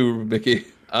MCU, Mickey.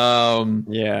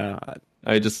 Yeah,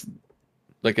 I just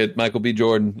look at Michael B.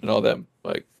 Jordan and all them,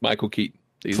 like Michael Keaton.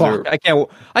 I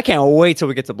can't wait till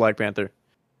we get to Black Panther.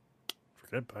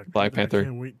 Black Panther. I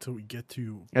can't wait till we get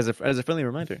to as a friendly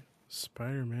reminder.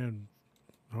 Spider-Man: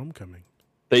 Homecoming.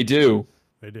 They do.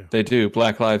 They do.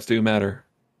 Black lives do matter.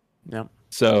 Yeah.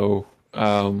 So,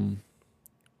 but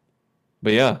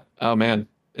yeah. Oh man,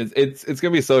 it's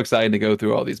gonna be so exciting to go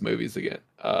through all these movies again.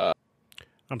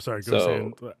 I'm sorry,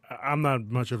 I'm not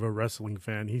much of a wrestling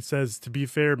fan. He says, to be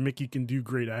fair, Mickey can do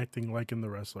great acting like in The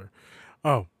Wrestler.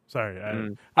 Oh, sorry.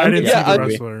 I didn't see The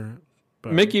Wrestler.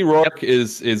 But Mickey Rourke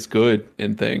is good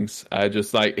in things. I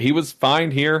just like he was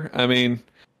fine here. I mean,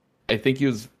 I think he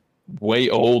was way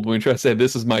old when we try to say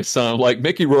this is my son. Like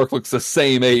Mickey Rourke looks the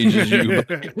same age as you.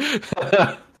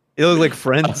 It looks like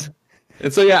Friends.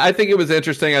 And so yeah, I think it was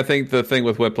interesting. I think the thing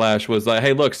with Whiplash was like,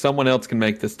 hey, look, someone else can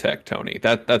make this tech, Tony.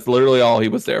 That's literally all he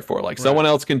was there for. Like someone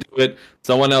else can do it.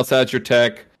 Someone else has your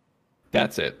tech.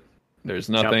 That's it. There's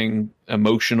nothing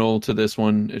emotional to this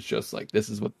one. It's just like this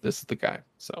is the guy.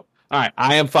 So all right,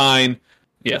 I am fine.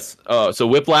 Yes. So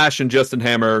Whiplash and Justin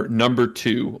Hammer, number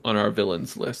 2 on our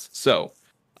villains list. So,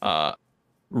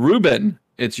 Ruben,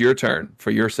 it's your turn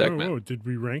for your segment. Oh, did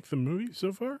we rank the movie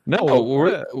so far? No,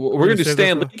 we're gonna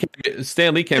do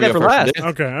Stan Lee cameo for first. last.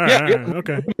 Okay, all right,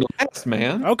 okay. Last,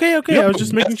 man. Okay. I was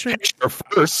just making sure.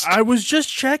 First. I was just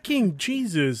checking.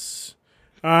 Jesus.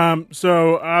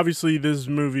 So obviously this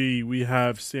movie we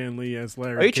have Stan Lee as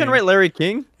Larry. Are you trying to write Larry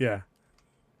King? Yeah.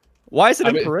 Why is it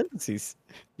in parentheses?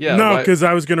 Yeah. No, because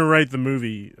I was gonna write the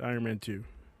movie Iron Man 2.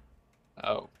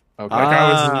 Oh. Okay. Like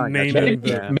I was naming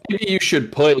Maybe you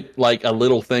should put like a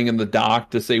little thing in the doc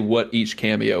to say what each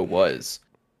cameo was.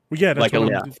 Well, yeah, that's, like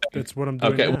that's what I'm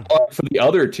doing. Okay, now. well, for the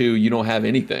other 2, you don't have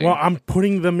anything. Well, I'm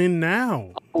putting them in now.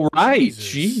 All right,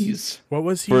 Jesus. jeez. What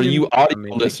was he? For you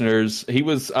audio listeners, he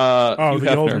was Hugh the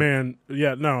Hefner. old man.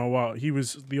 Yeah, no, well, he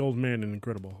was the old man in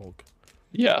Incredible Hulk.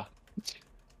 Yeah,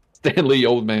 Stan Lee,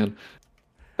 old man.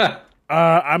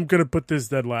 I'm gonna put this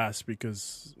dead last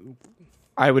because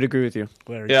I would agree with you.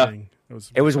 Larry King.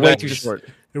 It was way too short.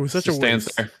 It was such a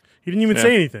waste. There. He didn't even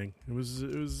say anything. It was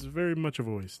very much a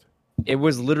waste. It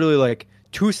was literally like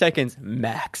 2 seconds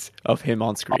max of him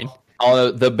on screen.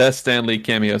 The best Stan Lee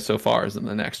cameo so far is in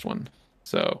the next one.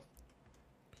 So,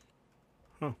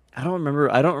 I don't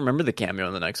remember the cameo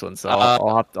in the next one. So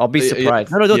I'll be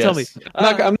surprised. No, don't tell me.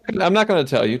 I'm not going to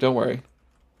tell you. Don't worry.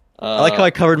 I like how I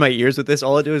covered my ears with this.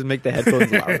 All I do is make the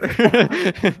headphones louder.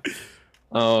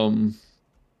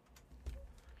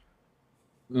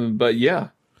 But yeah.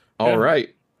 All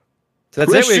right. So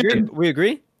that's it. We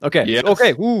agree. Okay. Yes.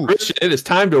 Okay. Ooh. Christian, it is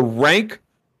time to rank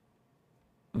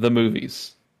the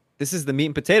movies. This is the meat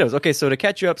and potatoes. Okay, so to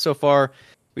catch you up so far,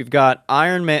 we've got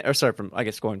Iron Man. Or sorry,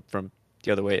 going from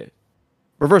the other way,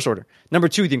 reverse order. Number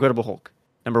 2, The Incredible Hulk.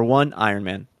 Number 1, Iron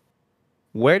Man.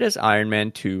 Where does Iron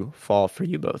Man 2 fall for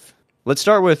you both? Let's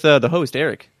start with the host,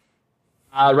 Eric.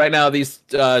 Right now, these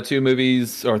 2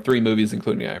 movies, or 3 movies,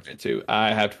 including Iron Man 2,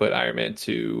 I have to put Iron Man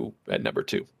 2 at number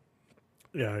 2.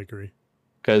 Yeah, I agree.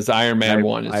 Because Iron Man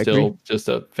 1 is still just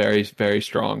a very, very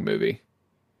strong movie.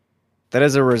 That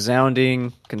is a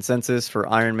resounding consensus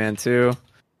for Iron Man 2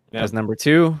 as number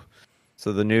 2.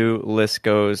 So the new list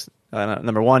goes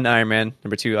number 1, Iron Man.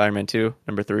 Number 2, Iron Man 2.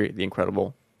 Number 3, The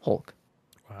Incredible Hulk.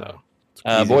 Wow.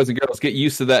 So, boys and girls, get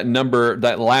used to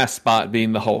that last spot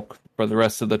being the Hulk for the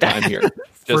rest of the time here.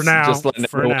 For now. Just letting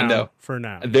everyone know. For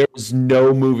now. There's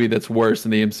no movie that's worse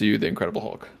than the MCU, The Incredible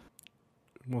Hulk.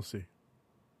 We'll see.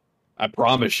 I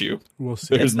promise you. We'll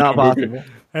see. It's not possible.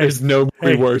 There's no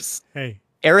movie worse. Hey.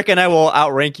 Eric and I will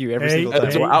outrank you every single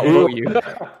time. We'll outvote you.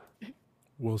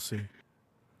 We'll see.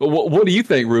 But what do you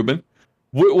think, Ruben?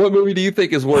 What movie do you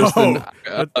think is worse than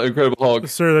Incredible Hulk?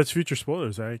 Sir, that's future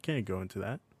spoilers. I can't go into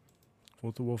that.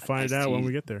 We'll find out when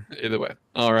we get there. Either way.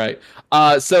 All right.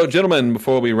 So, gentlemen,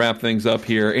 before we wrap things up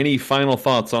here, any final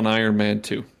thoughts on Iron Man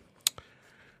 2?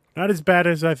 Not as bad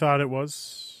as I thought it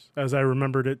was, as I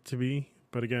remembered it to be.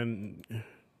 But again,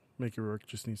 Mickey Rourke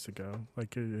just needs to go.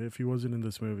 Like, if he wasn't in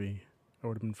this movie, I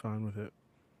would have been fine with it.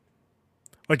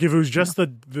 Like, if it was just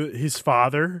his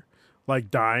father,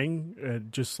 like, dying,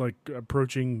 and just, like,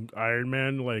 approaching Iron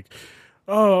Man, like,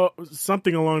 oh,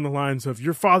 something along the lines of,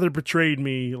 your father betrayed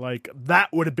me, like,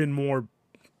 that would have been more,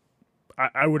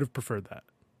 I would have preferred that.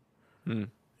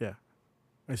 Yeah.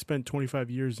 I spent 25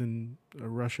 years in a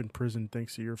Russian prison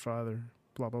thanks to your father,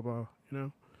 blah, blah, blah, you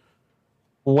know?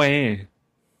 Wah.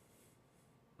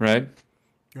 Right?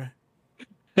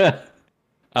 Right.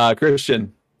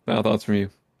 Christian, final thoughts from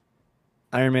you.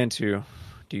 Iron Man 2.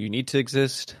 Do you need to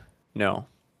exist? No.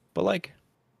 But, like,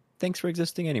 thanks for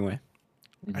existing anyway.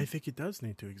 I think it does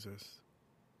need to exist.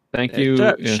 Thank you.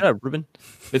 Shut up, Ruben.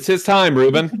 It's his time,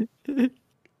 Ruben.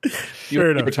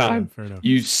 Fair enough. Fair enough.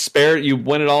 You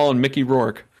win it all on Mickey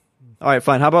Rourke. All right,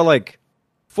 fine. How about, like,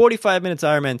 45 minutes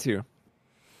Iron Man 2?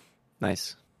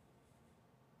 Nice.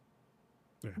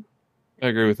 Yeah. I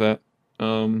agree with that.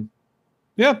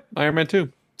 Yeah, Iron Man 2.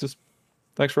 Just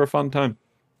thanks for a fun time.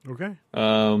 Okay.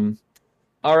 All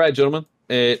right, gentlemen.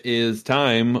 It is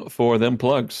time for them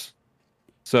plugs.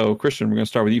 So, Christian, we're going to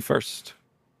start with you first.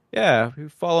 Yeah,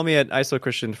 follow me at ISO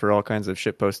Christian for all kinds of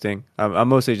shit posting. I'm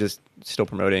mostly just still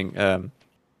promoting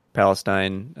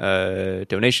Palestine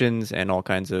donations and all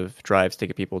kinds of drives to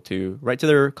get people to write to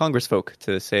their congressfolk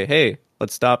to say, hey,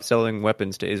 let's stop selling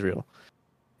weapons to Israel.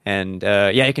 And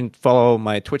you can follow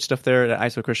my Twitch stuff there at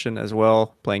IsoChristian as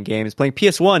well, playing games, playing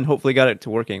PS1. Hopefully got it to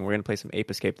working. We're going to play some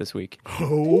Ape Escape this week.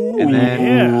 Oh, and then,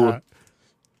 yeah.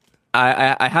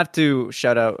 I have to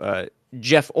shout out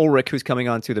Jeff Ulrich, who's coming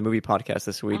on to the movie podcast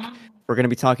this week. We're going to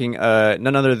be talking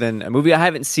none other than a movie I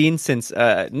haven't seen since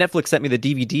Netflix sent me the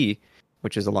DVD,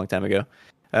 which is a long time ago,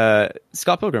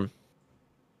 Scott Pilgrim.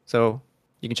 So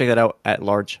you can check that out at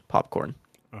Large Popcorn.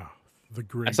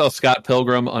 I saw Scott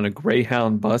Pilgrim on a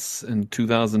Greyhound bus in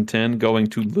 2010 going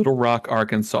to Little Rock,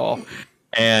 Arkansas.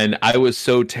 And I was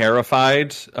so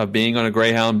terrified of being on a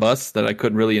Greyhound bus that I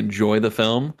couldn't really enjoy the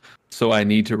film. So I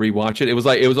need to rewatch it. It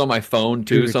was on my phone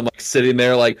too. So I'm like sitting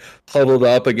there like huddled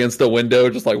up against the window,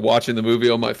 just like watching the movie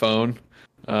on my phone.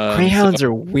 Greyhounds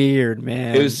are weird,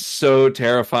 man. It was so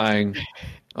terrifying.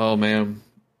 Oh man.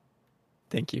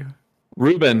 Thank you.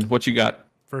 Ruben, what you got?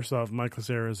 First off, Michael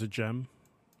Cera is a gem.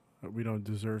 We don't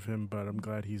deserve him, but I'm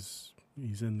glad he's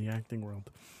in the acting world.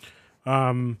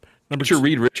 What's your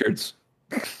Reed Richards?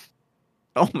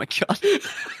 Oh my god.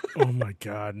 Oh my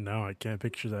god, no, I can't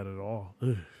picture that at all.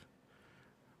 Ugh.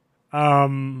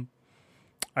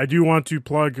 I do want to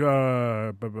plug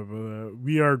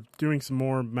we are doing some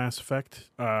more Mass Effect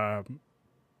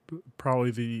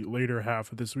probably the later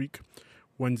half of this week.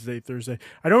 Wednesday, Thursday.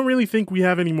 I don't really think we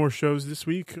have any more shows this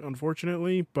week,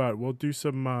 unfortunately, but we'll do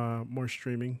some more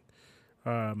streaming.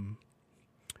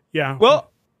 Yeah. Well,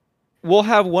 we'll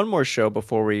have one more show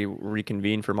before we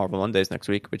reconvene for Marvel Mondays next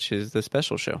week, which is the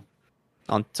special show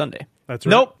on Sunday. That's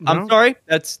right. Nope, no? I'm sorry.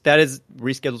 That is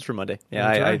rescheduled for Monday. Yeah,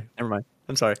 right. never mind.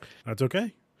 I'm sorry. That's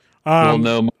okay. We'll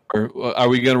know more. Are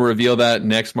we going to reveal that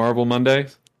next Marvel Monday?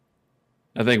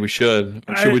 I think we should.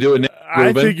 Should we do it now,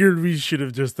 I figured we should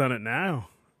have just done it now.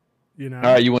 You know. All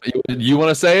right, you want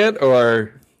to say it,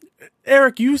 or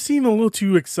Eric? You seem a little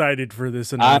too excited for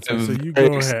this announcement, so you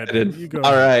go ahead.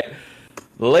 All right,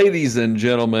 ladies and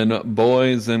gentlemen,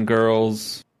 boys and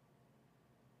girls,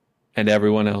 and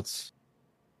everyone else,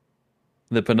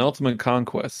 the penultimate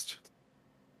conquest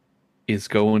is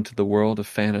going to the world of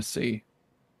fantasy,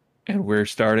 and we're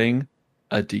starting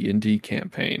a D&D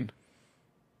campaign.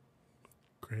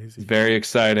 Crazy, very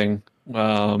exciting.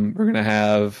 We're gonna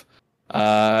have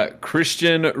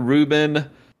Christian, Ruben,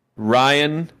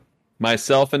 Ryan,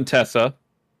 myself, and Tessa.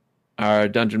 Our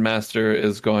dungeon master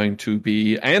is going to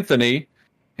be Anthony,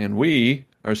 and we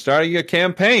are starting a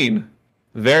campaign.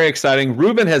 Very exciting.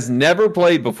 Ruben has never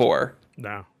played before.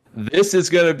 No. This is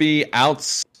going to be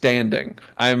outstanding.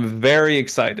 I'm very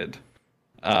excited.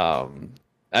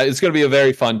 It's going to be a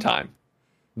very fun time.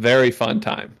 Very fun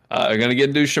time. We're going to get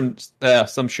into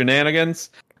some shenanigans,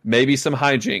 maybe some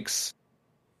hijinks.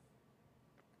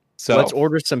 So let's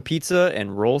order some pizza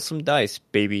and roll some dice,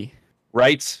 baby.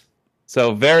 Right.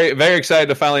 So very, very excited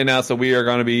to finally announce that we are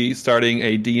going to be starting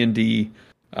a D&D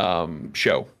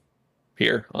show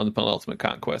here on the Penultimate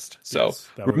Conquest. So yes,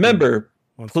 remember,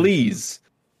 please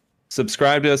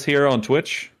subscribe to us here on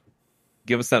Twitch.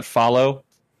 Give us that follow.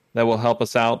 That will help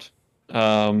us out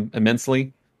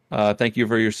immensely. Thank you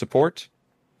for your support.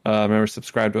 Remember,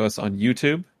 subscribe to us on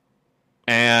YouTube.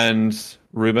 And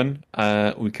Ruben,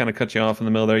 we kind of cut you off in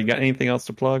the middle there. You got anything else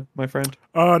to plug, my friend?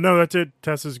 No, that's it.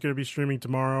 Tessa's going to be streaming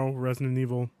tomorrow. Resident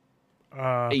Evil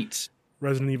 8.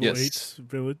 Resident Evil 8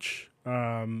 Village. I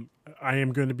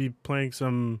am going to be playing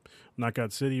some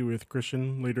Knockout City with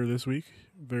Christian later this week.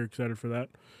 Very excited for that.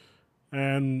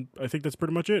 And I think that's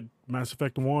pretty much it. Mass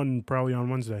Effect 1 probably on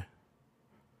Wednesday.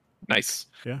 Nice.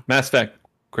 Yeah. Mass Effect,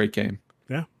 great game.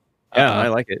 Yeah. Yeah, I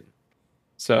like it.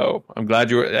 So I'm glad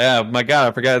you were. Yeah, my God,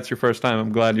 I forgot it's your first time.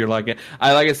 I'm glad you're liking it.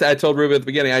 Like I said, I told Ruben at the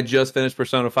beginning, I just finished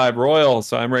Persona 5 Royal,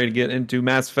 so I'm ready to get into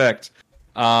Mass Effect.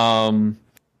 But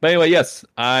anyway, yes,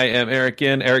 I am Eric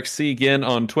Ginn, Eric C. Ginn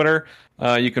on Twitter.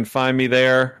 You can find me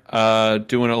there,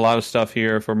 doing a lot of stuff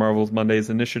here for Marvel's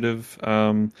Mondays Initiative.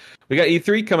 We got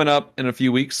E3 coming up in a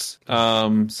few weeks,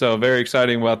 so very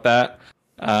exciting about that.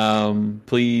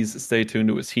 Please stay tuned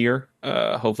to us here.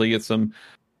 Hopefully get some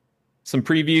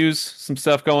previews, some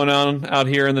stuff going on out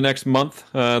here in the next month.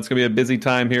 It's going to be a busy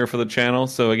time here for the channel.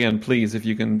 So again, please, if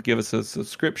you can give us a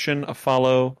subscription, a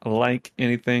follow, a like,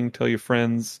 anything, tell your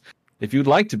friends. If you'd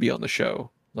like to be on the show,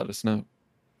 let us know.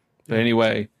 But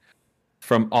anyway,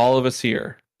 from all of us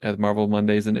here at Marvel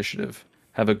Mondays Initiative,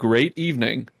 have a great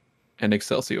evening and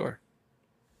Excelsior.